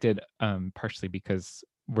connected, partially because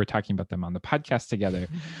we're talking about them on the podcast together,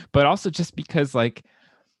 but also just because, like,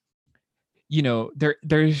 you know,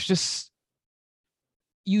 there's just,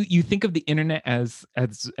 you think of the internet as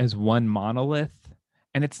one monolith,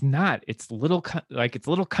 and it's not. It's little it's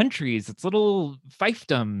little countries, it's little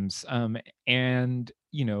fiefdoms, and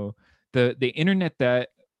you know, the internet that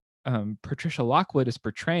Patricia Lockwood is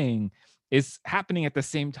portraying is happening at the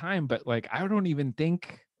same time, but like I don't even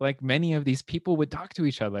think like many of these people would talk to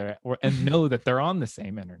each other and know that they're on the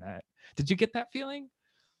same internet. Did you get that feeling?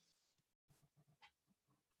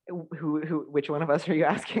 Which one of us are you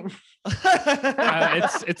asking?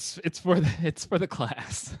 It's for the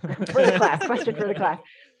class. For the class, question for the class.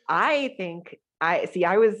 I think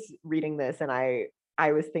I was reading this and I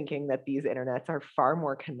was thinking that these internets are far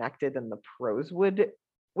more connected than the prose would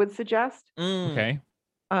suggest. Okay.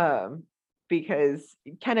 Because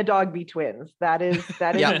can a dog be twins? That is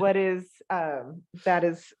what is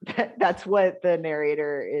that's what the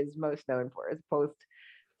narrator is most known for. As post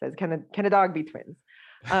says, can a dog be twins?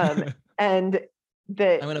 And I'm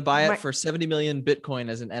going to buy it for 70 million Bitcoin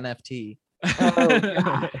as an NFT. Oh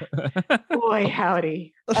God. Boy,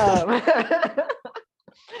 howdy.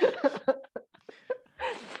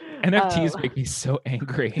 NFTs make me so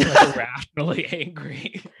angry, like irrationally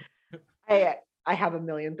angry. I have a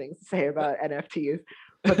million things to say about NFTs,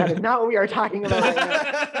 but that is not what we are talking about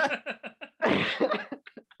right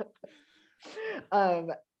now.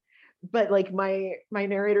 But like my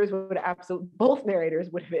narrators both narrators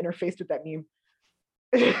would have interfaced with that meme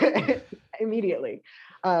immediately,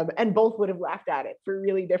 and both would have laughed at it for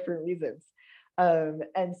really different reasons.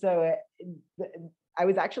 And so I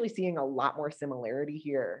was actually seeing a lot more similarity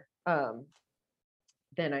here than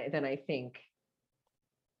I think.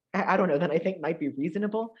 I don't know, than I think might be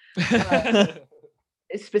reasonable.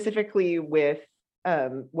 Specifically with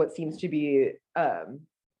what seems to be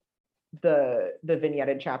the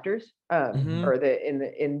vignetted chapters, or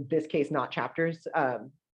in this case not chapters,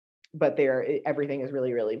 but everything is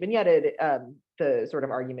really, really vignetted. The sort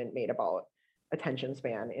of argument made about attention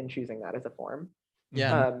span in choosing that as a form.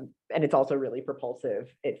 Yeah. And it's also really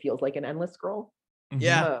propulsive. It feels like an endless scroll.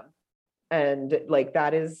 Yeah. And like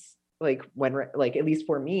that is like when, like, at least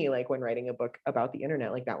for me, like when writing a book about the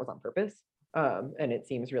internet, like that was on purpose. And it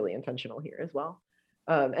seems really intentional here as well.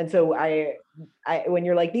 And so I when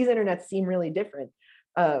you're like, these internets seem really different,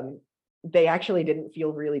 they actually didn't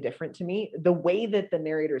feel really different to me. The way that the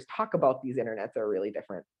narrators talk about these internets are really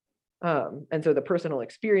different. And so the personal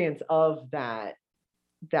experience of that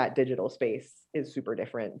digital space is super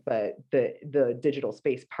different, but the digital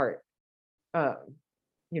space part,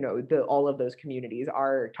 you know, all of those communities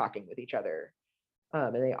are talking with each other,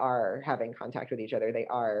 and they are having contact with each other. They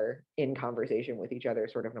are in conversation with each other,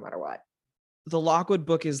 sort of no matter what. The Lockwood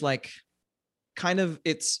book is like, kind of,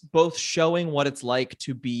 it's both showing what it's like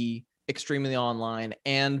to be extremely online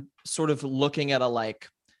and sort of looking at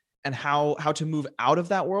and how to move out of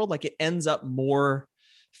that world. Like it ends up more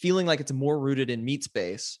feeling like it's more rooted in meat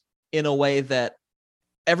space in a way that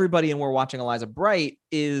everybody, and we're watching Eliza Bright,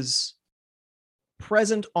 is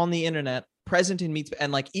present on the internet, present in meat,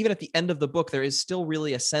 and like even at the end of the book, there is still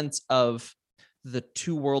really a sense of the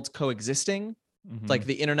two worlds coexisting, like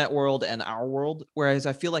the internet world and our world. Whereas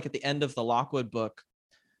I feel like at the end of the Lockwood book,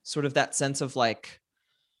 sort of that sense of like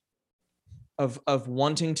of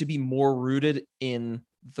wanting to be more rooted in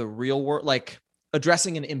the real world, like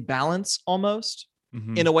addressing an imbalance almost,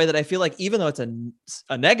 in a way that I feel like, even though it's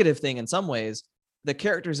a negative thing in some ways, the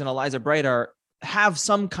characters in Eliza Bright have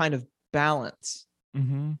some kind of balance.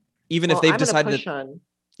 Even if they've decided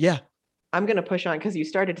I'm going to push on because you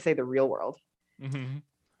started to say the real world. And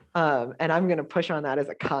I'm going to push on that as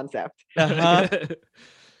a concept.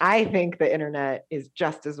 I think the internet is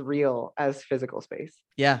just as real as physical space.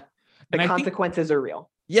 The consequences are real.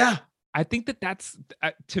 I think that's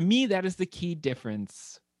to me, that is the key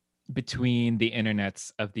difference between the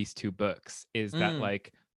internets of these two books, is that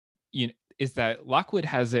like, you know, is that Lockwood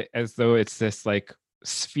has it as though it's this like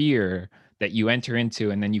sphere that you enter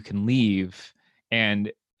into and then you can leave.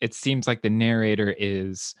 And it seems like the narrator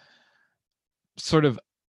is sort of,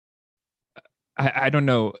 I don't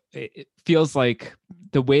know, it feels like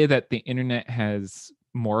the way that the internet has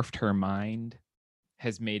morphed her mind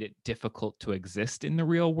has made it difficult to exist in the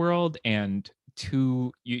real world, and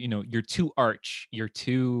you're too arch, you're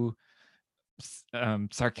too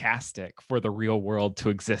sarcastic for the real world to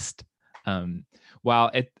exist.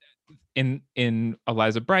 While in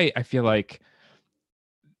Eliza Bright, I feel like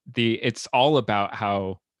it's all about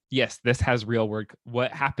how, yes, this has real work.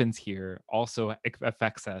 What happens here also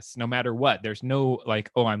affects us no matter what. There's no like,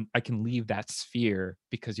 oh, I can leave that sphere,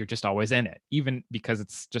 because you're just always in it, even because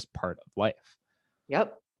it's just part of life.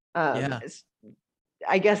 Yep. Yeah.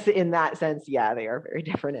 I guess in that sense, yeah, they are very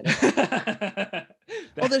different in it.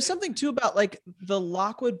 Well, there's something too about like the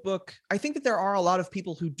Lockwood book. I think that there are a lot of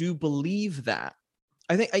people who do believe that.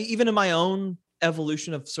 I think even in my own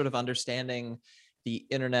evolution of sort of understanding the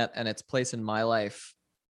internet and its place in my life,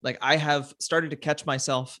 like I have started to catch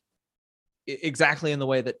myself exactly in the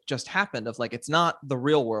way that just happened, of like, it's not the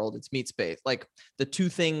real world, it's meat space. Like the two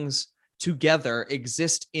things together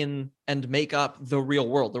exist in and make up the real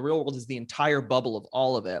world. The real world is the entire bubble of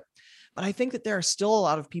all of it. But I think that there are still a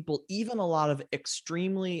lot of people, even a lot of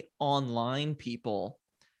extremely online people,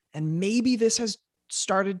 and maybe this has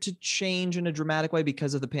started to change in a dramatic way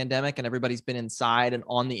because of the pandemic and everybody's been inside and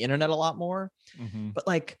on the internet a lot more. Mm-hmm. But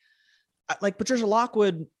like Patricia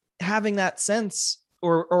Lockwood having that sense,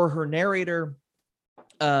 or her narrator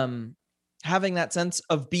having that sense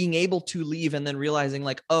of being able to leave and then realizing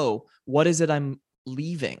like, oh, what is it I'm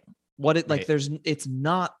leaving? Like it's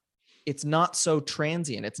not so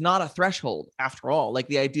transient. It's not a threshold after all. Like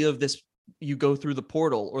the idea of this, you go through the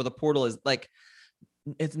portal, or the portal is like,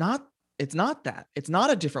 it's not that. It's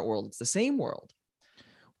not a different world. It's the same world.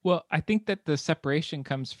 Well, I think that the separation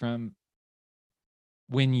comes from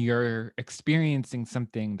when you're experiencing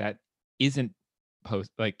something that isn't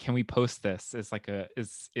like, can we post this, is like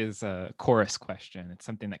is a chorus question. It's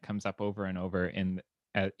something that comes up over and over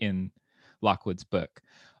in Lockwood's book.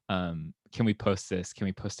 Can we post this? Can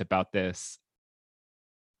we post about this?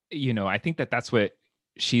 I think that that's what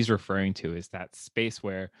she's referring to, is that space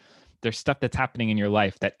where there's stuff that's happening in your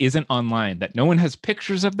life that isn't online, that no one has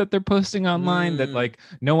pictures of, that they're posting online, that like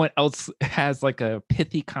no one else has like a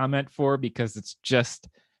pithy comment for, because it's just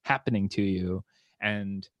happening to you.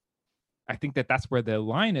 And I think that that's where the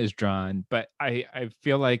line is drawn. But I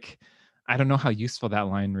feel like I don't know how useful that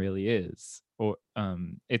line really is. Or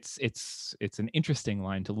it's an interesting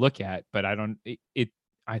line to look at, but I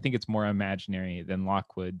think it's more imaginary than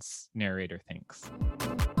Lockwood's narrator thinks.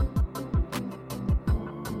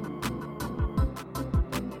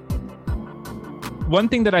 One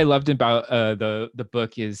thing that I loved about the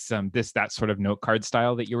book is that sort of note card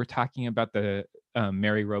style that you were talking about, the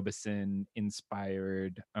Mary Robeson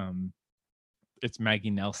inspired. It's Maggie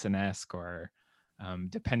Nelson-esque, or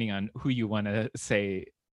depending on who you want to say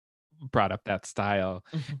brought up that style,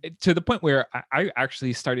 to the point where I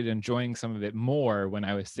actually started enjoying some of it more when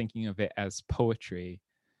I was thinking of it as poetry.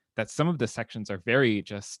 That some of the sections are very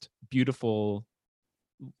just beautiful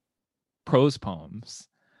prose poems.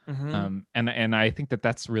 And I think that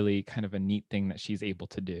that's really kind of a neat thing that she's able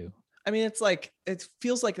to do. I mean, it's like, it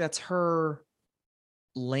feels like that's her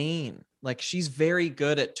lane. Like she's very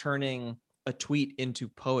good at turning a tweet into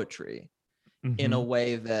poetry in a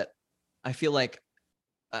way that I feel like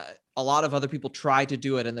a lot of other people try to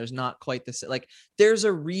do it, and there's not quite this. Like there's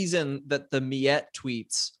a reason that the Miette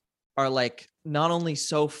tweets are like not only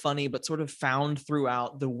so funny, but sort of found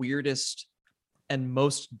throughout the weirdest and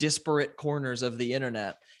most disparate corners of the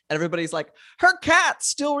internet. And everybody's like, her cat's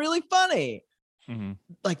still really funny.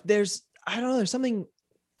 Like there's something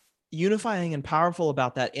unifying and powerful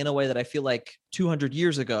about that, in a way that I feel like 200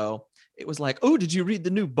 years ago, it was like, oh, did you read the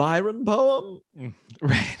new Byron poem?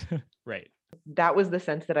 Right. That was the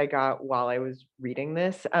sense that I got while I was reading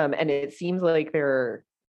this. And it seems like there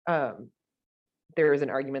is an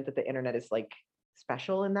argument that the internet is like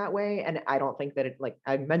special in that way. And I don't think that it, like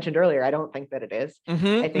I mentioned earlier, I don't think that it is.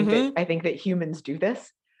 I think that humans do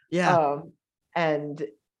this. Yeah. And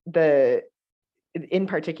in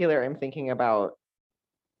particular, I'm thinking about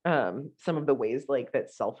some of the ways like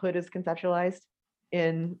that selfhood is conceptualized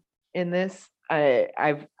in this.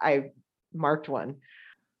 I've marked one.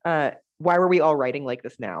 Why were we all writing like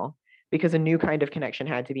this now? Because a new kind of connection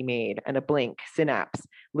had to be made, and a blank synapse,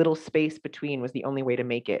 little space between, was the only way to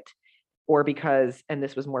make it. Or because, and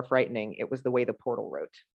this was more frightening, it was the way the portal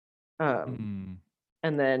wrote. And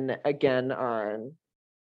then again on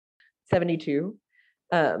 72,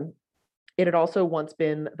 it had also once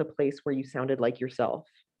been the place where you sounded like yourself.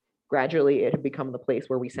 Gradually, it had become the place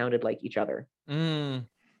where we sounded like each other. And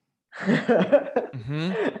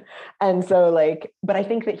so like, but I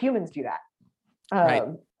think that humans do that. Right.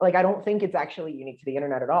 Like, I don't think it's actually unique to the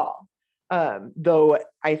internet at all. Though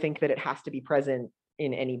I think that it has to be present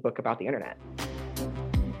in any book about the internet.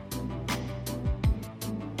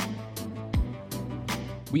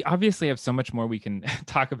 We obviously have so much more we can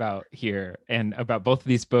talk about here and about both of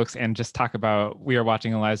these books, and just talk about We Are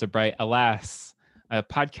Watching Eliza Bright. Alas, a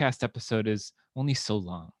podcast episode is only so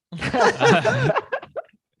long.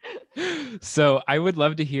 So I would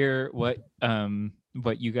love to hear what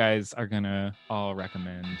you guys are gonna all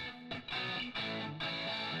recommend.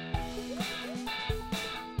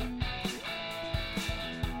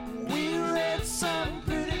 We read some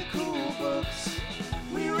pretty cool books.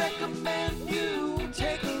 We recommend you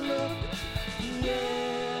take a look.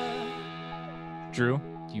 Yeah. Drew,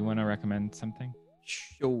 do you want to recommend something?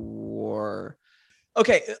 Sure.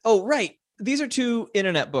 Okay. Oh, right. These are two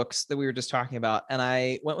internet books that we were just talking about, and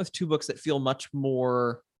I went with two books that feel much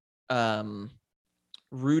more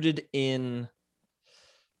rooted in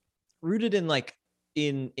like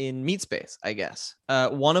in meat space, I guess.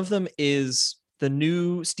 One of them is the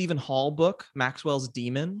new Stephen Hall book, Maxwell's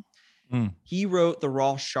Demon. He wrote the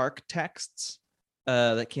Raw Shark texts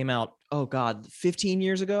that came out, 15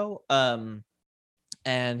 years ago.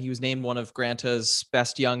 And he was named one of Granta's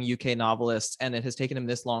best young UK novelists, and it has taken him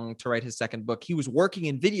this long to write his second book. He was working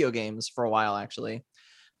in video games for a while, actually.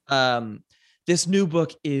 This new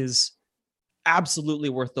book is absolutely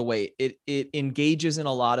worth the wait. It engages in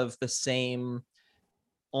a lot of the same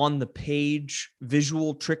on the page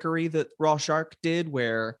visual trickery that Raw Shark did,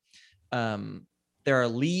 where there are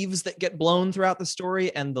leaves that get blown throughout the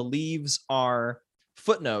story, and the leaves are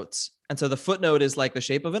footnotes. And so the footnote is like the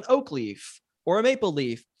shape of an oak leaf or a maple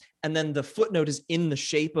leaf, and then the footnote is in the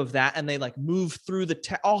shape of that, and they like move through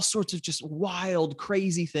all sorts of just wild,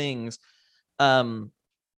 crazy things,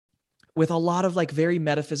 with a lot of like very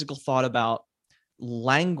metaphysical thought about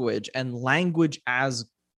language and language as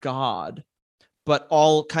God, but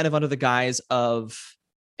all kind of under the guise of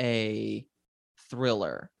a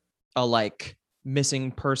thriller, a like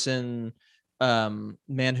missing person,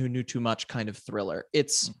 man who knew too much kind of thriller.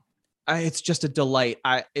 It's just a delight.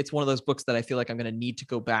 It's one of those books that I feel like I'm going to need to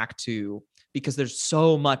go back to, because there's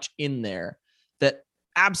so much in there that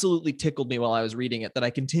absolutely tickled me while I was reading it, that I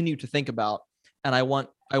continue to think about, and I want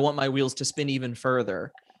my wheels to spin even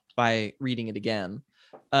further by reading it again.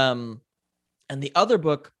 And the other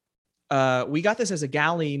book, we got this as a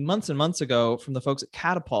galley months and months ago from the folks at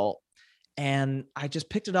Catapult, and I just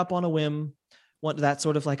picked it up on a whim. Want that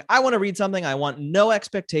sort of like, I want to read something, I want no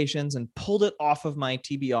expectations, and pulled it off of my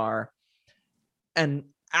TBR and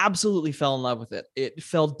absolutely fell in love with it. It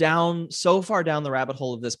fell down so far down the rabbit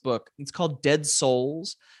hole of this book. It's called Dead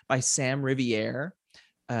Souls by Sam Riviere.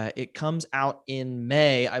 It comes out in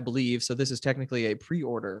May, I believe. So this is technically a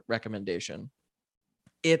pre-order recommendation.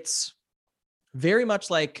 It's very much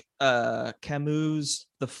like Camus'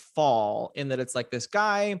 The Fall, in that it's like this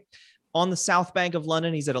guy on the South Bank of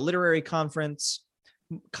London. He's at a literary conference,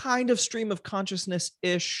 kind of stream of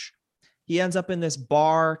consciousness-ish. He ends up in this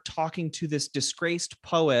bar talking to this disgraced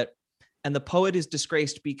poet, and the poet is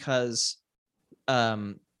disgraced because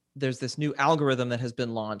there's this new algorithm that has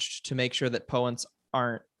been launched to make sure that poets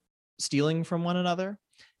aren't stealing from one another,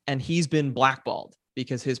 and he's been blackballed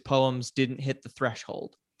because his poems didn't hit the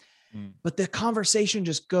threshold. But the conversation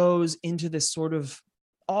just goes into this sort of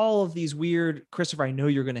all of these weird, Christopher, I know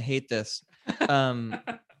you're going to hate this. But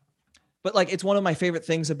like, it's one of my favorite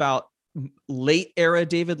things about late era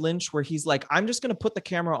David Lynch, where he's like, I'm just going to put the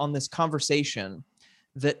camera on this conversation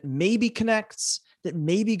that maybe connects, that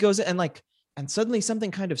maybe goes, and like, and suddenly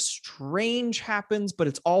something kind of strange happens, but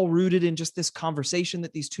it's all rooted in just this conversation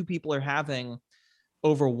that these two people are having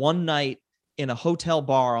over one night in a hotel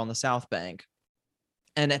bar on the South Bank.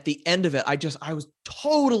 And at the end of it, I was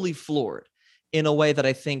totally floored in a way that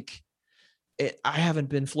I think I haven't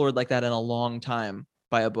been floored like that in a long time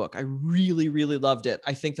by a book. I really, really loved it.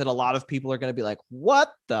 I think that a lot of people are going to be like,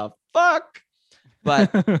 what the fuck? But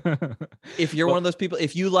if you're one of those people,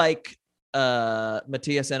 if you like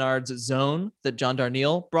Matthias Enard's Zone that John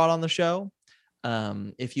Darnielle brought on the show,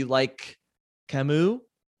 if you like Camus,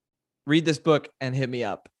 read this book and hit me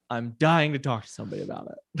up. I'm dying to talk to somebody about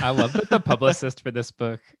it. I love that the publicist for this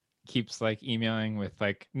book keeps like emailing with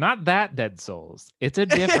like, not that Dead Souls. It's a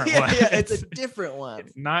different one. Yeah, it's a different one.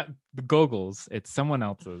 It's not the Gogol's. It's someone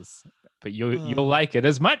else's. But you'll like it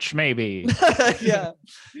as much, maybe. Yeah,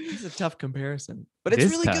 it's a tough comparison, but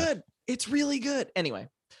it's really good. It's really good. Anyway,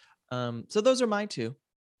 so those are my two.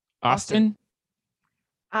 Austin?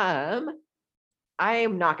 I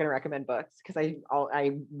am not going to recommend books because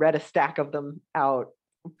I read a stack of them out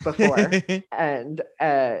before, and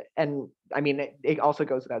I mean, it also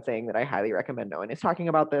goes without saying that I highly recommend no one is talking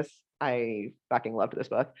about this. I fucking loved this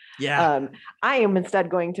book. Yeah. I am instead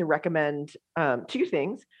going to recommend two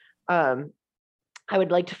things. I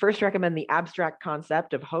would like to first recommend the abstract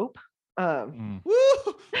concept of hope. Woo!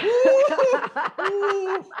 Woo!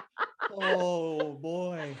 Oh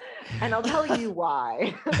boy. And I'll tell you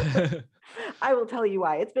why. I will tell you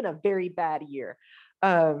why. It's been a very bad year.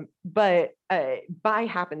 But by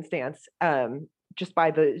happenstance, just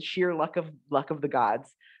by the sheer luck of the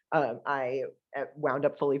gods, I wound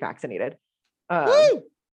up fully vaccinated. Woo!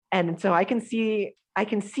 And so I can see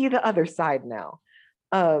the other side now.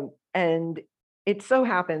 And it so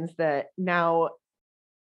happens that now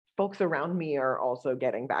folks around me are also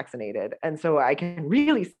getting vaccinated. And so I can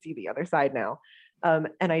really see the other side now. And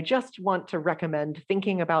I just want to recommend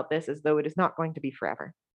thinking about this as though it is not going to be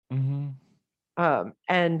forever. Mm-hmm.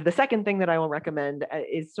 And the second thing that I will recommend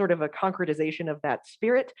is sort of a concretization of that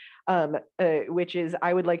spirit, which is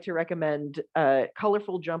I would like to recommend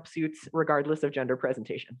colorful jumpsuits regardless of gender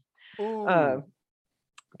presentation.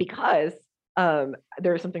 Because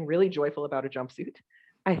there is something really joyful about a jumpsuit.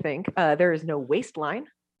 I think there is no waistline.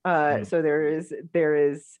 So there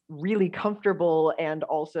is really comfortable and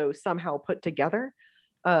also somehow put together,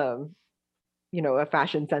 a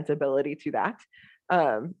fashion sensibility to that.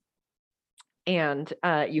 And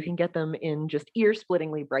you can get them in just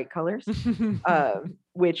ear-splittingly bright colors,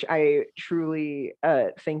 which I truly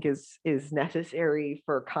think is necessary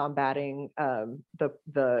for combating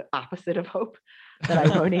the opposite of hope that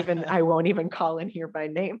I won't even call in here by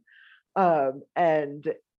name.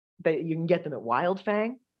 And that you can get them at Wild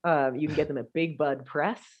Fang. You can get them at Big Bud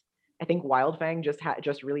Press. I think Wild Fang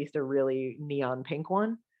just released a really neon pink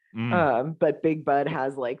one. But Big Bud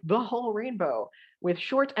has like the whole rainbow with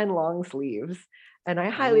short and long sleeves. And I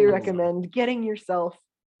highly recommend getting yourself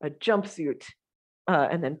a jumpsuit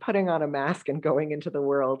and then putting on a mask and going into the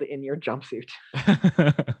world in your jumpsuit.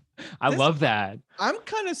 I love that. I'm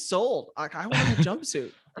kind of sold. Like, I want a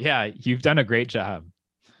jumpsuit. Yeah, you've done a great job.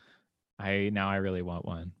 I really want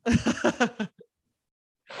one.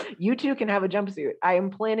 You too can have a jumpsuit. I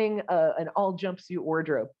am planning an all jumpsuit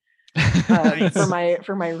wardrobe. Nice.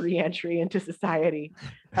 for my re-entry into society,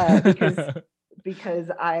 because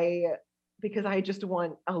I just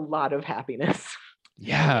want a lot of happiness.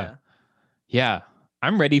 Yeah.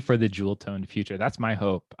 I'm ready for the jewel toned future. That's my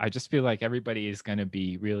hope. I just feel like everybody is going to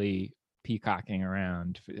be really peacocking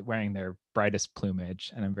around, wearing their brightest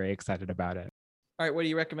plumage, and I'm very excited about it. All right, what are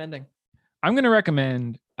you recommending? I'm going to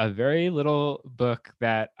recommend a very little book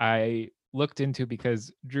that I looked into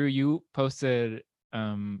because Drew, you posted.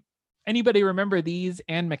 Anybody remember these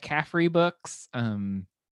Anne McCaffrey books? And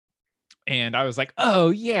I was like, oh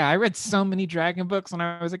yeah, I read so many dragon books when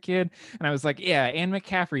I was a kid. And I was like, yeah, Anne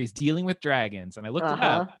McCaffrey's Dealing with Dragons. And I looked it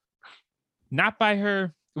up. Not by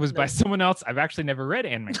her. It was by someone else. I've actually never read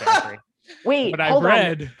Anne McCaffrey. Wait, what hold I've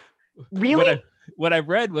read, on. Really? What I've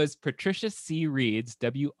read was Patricia C. Reed's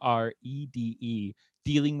WREDE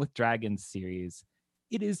Dealing with Dragons series.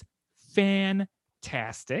 It is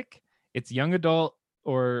fantastic. It's young adult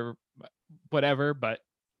or whatever, but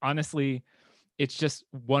honestly, it's just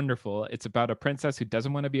wonderful. It's about a princess who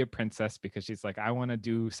doesn't want to be a princess because she's like, I want to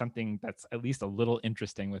do something that's at least a little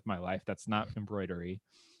interesting with my life that's not embroidery.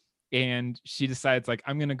 And she decides like,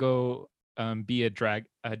 I'm going to go be a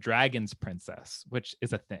dragon's princess, which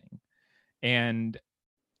is a thing. And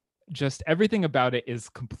just everything about it is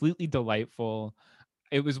completely delightful.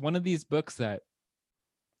 It was one of these books that,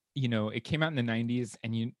 it came out in the 90s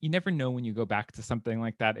and you never know when you go back to something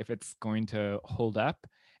like that if it's going to hold up.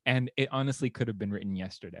 And it honestly could have been written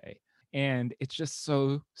yesterday. And it's just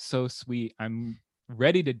so, so sweet. I'm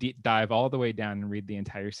ready to dive all the way down and read the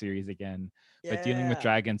entire series again. Yeah. But Dealing with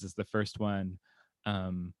Dragons is the first one.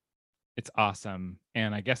 It's awesome.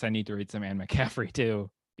 And I guess I need to read some Anne McCaffrey too,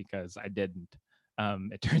 because I didn't.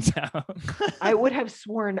 It turns out. I would have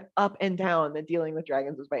sworn up and down that Dealing with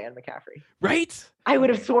Dragons was by Anne McCaffrey. Right? I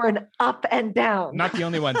would have sworn up and down. Not the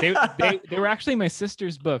only one. They were actually my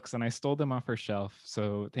sister's books, and I stole them off her shelf.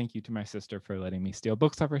 So thank you to my sister for letting me steal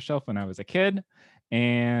books off her shelf when I was a kid.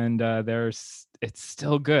 And it's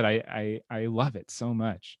still good. I love it so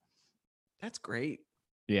much. That's great.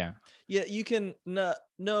 Yeah. Yeah, you can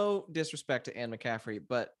no disrespect to Anne McCaffrey,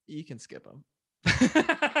 but you can skip them.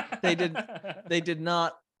 They did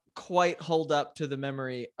not quite hold up to the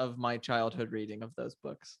memory of my childhood reading of those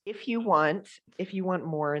books. If you want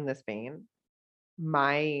more in this vein,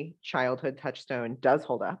 my childhood touchstone does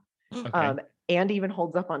hold up. Okay. And even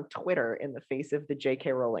holds up on Twitter in the face of the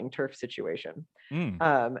J.K. Rowling turf situation.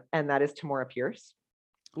 And that is Tamora Pierce.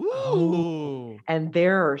 Ooh. And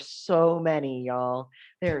there are so many, y'all.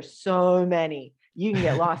 There are so many. You can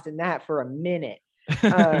get lost in that for a minute.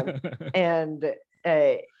 And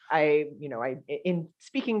in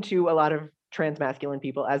speaking to a lot of transmasculine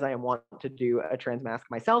people, as I am wont to do a transmasc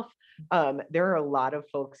myself, there are a lot of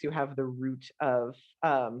folks who have the root of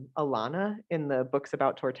Alana in the books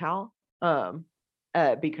about Tortal,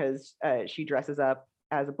 because she dresses up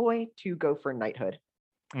as a boy to go for knighthood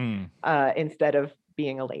instead of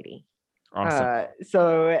being a lady. Awesome.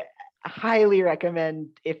 So highly recommend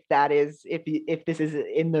if this is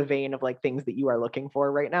in the vein of like things that you are looking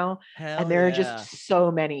for right now. Hell And there are yeah. just so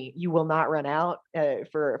many. You will not run out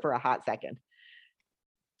for a hot second.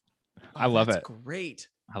 I love that's it. Great.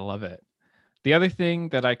 I love it. The other thing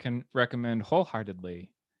that I can recommend wholeheartedly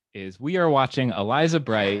is we are watching ELIZA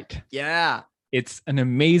Bright. Yeah. It's an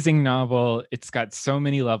amazing novel. It's got so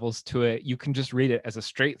many levels to it. You can just read it as a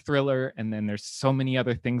straight thriller, and then there's so many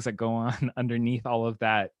other things that go on underneath all of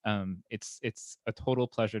that. It's a total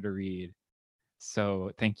pleasure to read.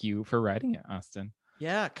 So thank you for writing it, Austin.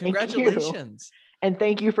 Yeah. Thank you. Congratulations. And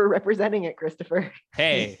thank you for representing it, Christopher.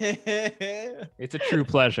 Hey, it's a true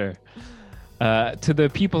pleasure. To the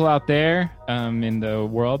people out there in the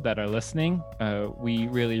world that are listening, we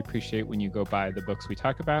really appreciate when you go buy the books we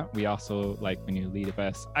talk about. We also like when you leave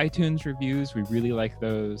us iTunes reviews. We really like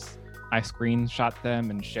those. I screenshot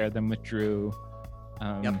them and share them with Drew.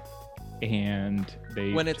 Yep. And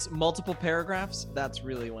when it's multiple paragraphs, that's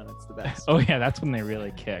really when it's the best. Oh yeah, that's when they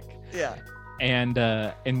really kick. Yeah.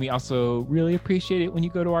 And we also really appreciate it when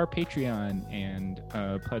you go to our Patreon and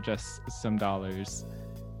pledge us some dollars.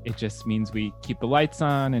 It just means we keep the lights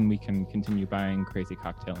on and we can continue buying crazy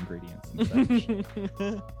cocktail ingredients and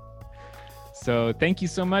such. So thank you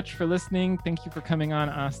so much for listening. Thank you for coming on,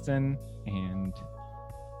 Austin. And,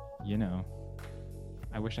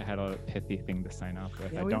 I wish I had a pithy thing to sign off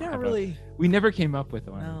with. Yeah, we never came up with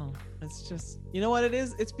one. No, it's just, you know what it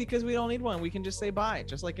is? It's because we don't need one. We can just say bye,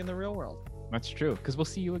 just like in the real world. That's true, because we'll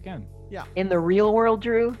see you again. Yeah. In the real world,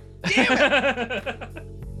 Drew. Damn it!